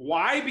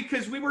 Why?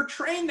 Because we were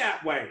trained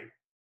that way.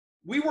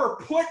 We were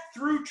put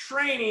through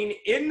training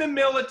in the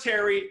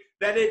military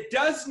that it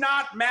does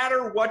not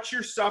matter what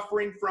you're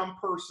suffering from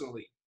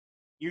personally.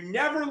 You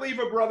never leave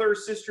a brother or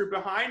sister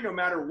behind, no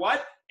matter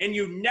what, and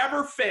you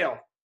never fail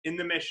in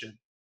the mission.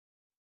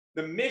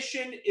 The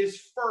mission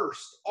is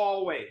first,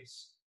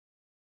 always.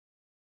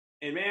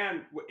 And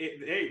man,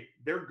 hey,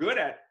 they're good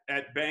at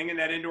banging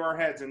that into our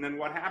heads. And then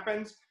what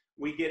happens?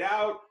 We get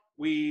out,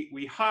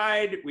 we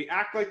hide, we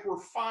act like we're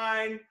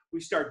fine, we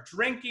start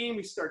drinking,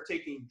 we start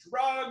taking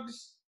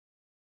drugs,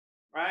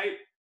 right?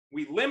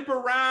 We limp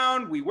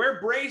around, we wear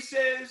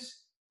braces,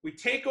 we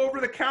take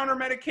over-the-counter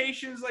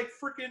medications like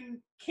freaking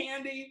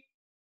candy,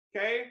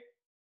 okay?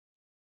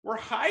 We're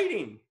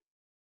hiding.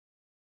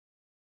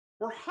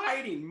 We're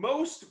hiding.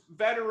 Most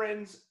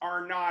veterans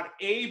are not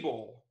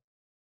able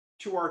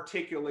to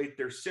articulate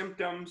their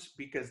symptoms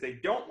because they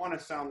don't want to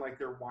sound like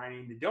they're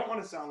whining. They don't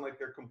want to sound like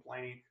they're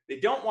complaining. They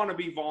don't want to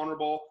be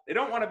vulnerable. They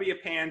don't want to be a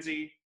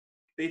pansy.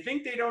 They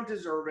think they don't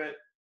deserve it,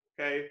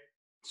 okay?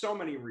 So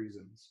many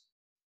reasons.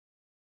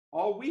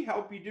 All we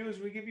help you do is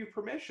we give you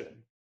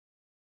permission.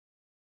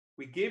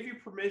 We give you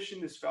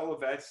permission as fellow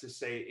vets to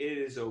say it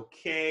is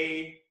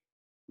okay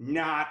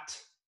not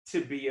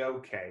to be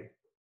okay.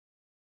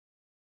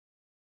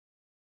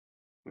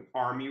 We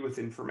arm you with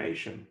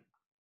information.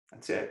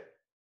 That's it.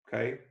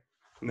 Okay.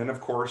 And then,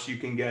 of course, you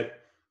can get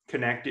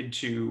connected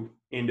to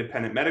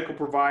independent medical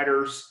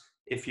providers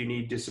if you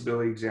need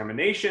disability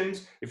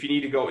examinations, if you need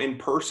to go in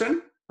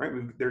person, right?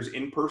 There's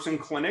in-person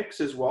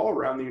clinics as well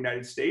around the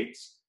United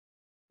States.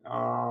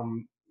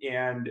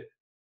 And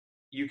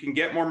you can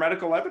get more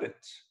medical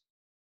evidence,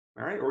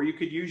 all right? Or you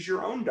could use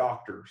your own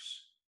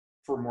doctors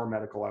for more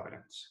medical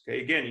evidence.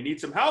 Okay. Again, you need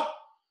some help.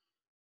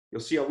 You'll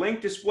see a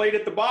link displayed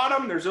at the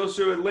bottom. There's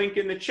also a link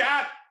in the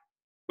chat.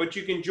 But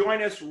you can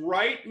join us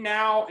right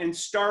now and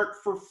start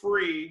for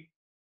free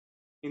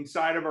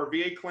inside of our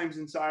VA Claims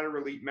Insider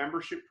Elite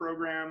membership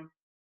program,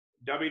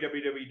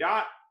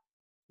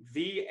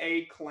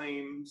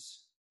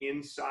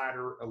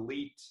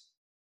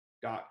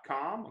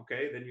 www.vaclaimsinsiderelite.com.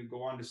 Okay, then you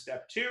go on to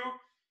step 2.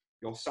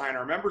 You'll sign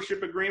our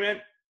membership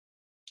agreement.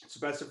 It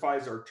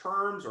specifies our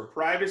terms, our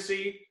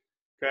privacy.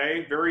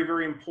 Okay, very,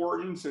 very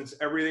important since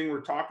everything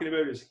we're talking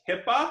about is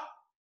HIPAA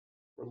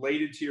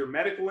related to your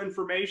medical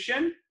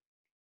information.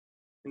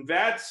 And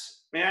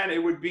vets, man,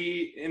 it would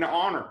be an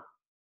honor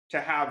to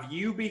have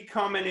you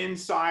become an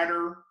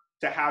insider,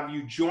 to have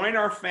you join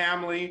our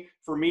family,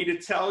 for me to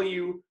tell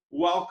you,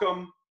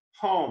 welcome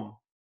home.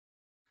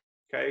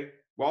 Okay,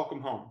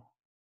 welcome home.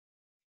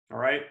 All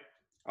right,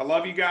 I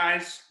love you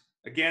guys.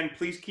 Again,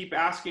 please keep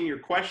asking your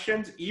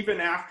questions,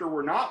 even after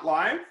we're not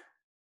live,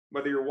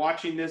 whether you're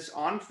watching this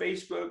on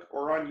Facebook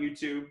or on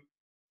YouTube,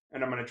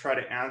 and I'm going to try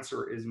to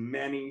answer as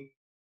many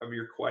of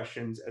your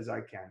questions as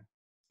I can.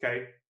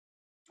 Okay.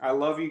 I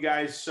love you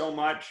guys so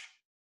much.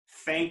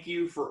 Thank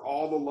you for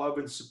all the love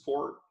and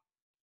support.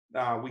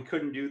 We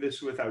couldn't do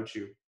this without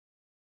you.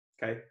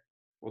 Okay?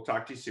 We'll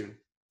talk to you soon.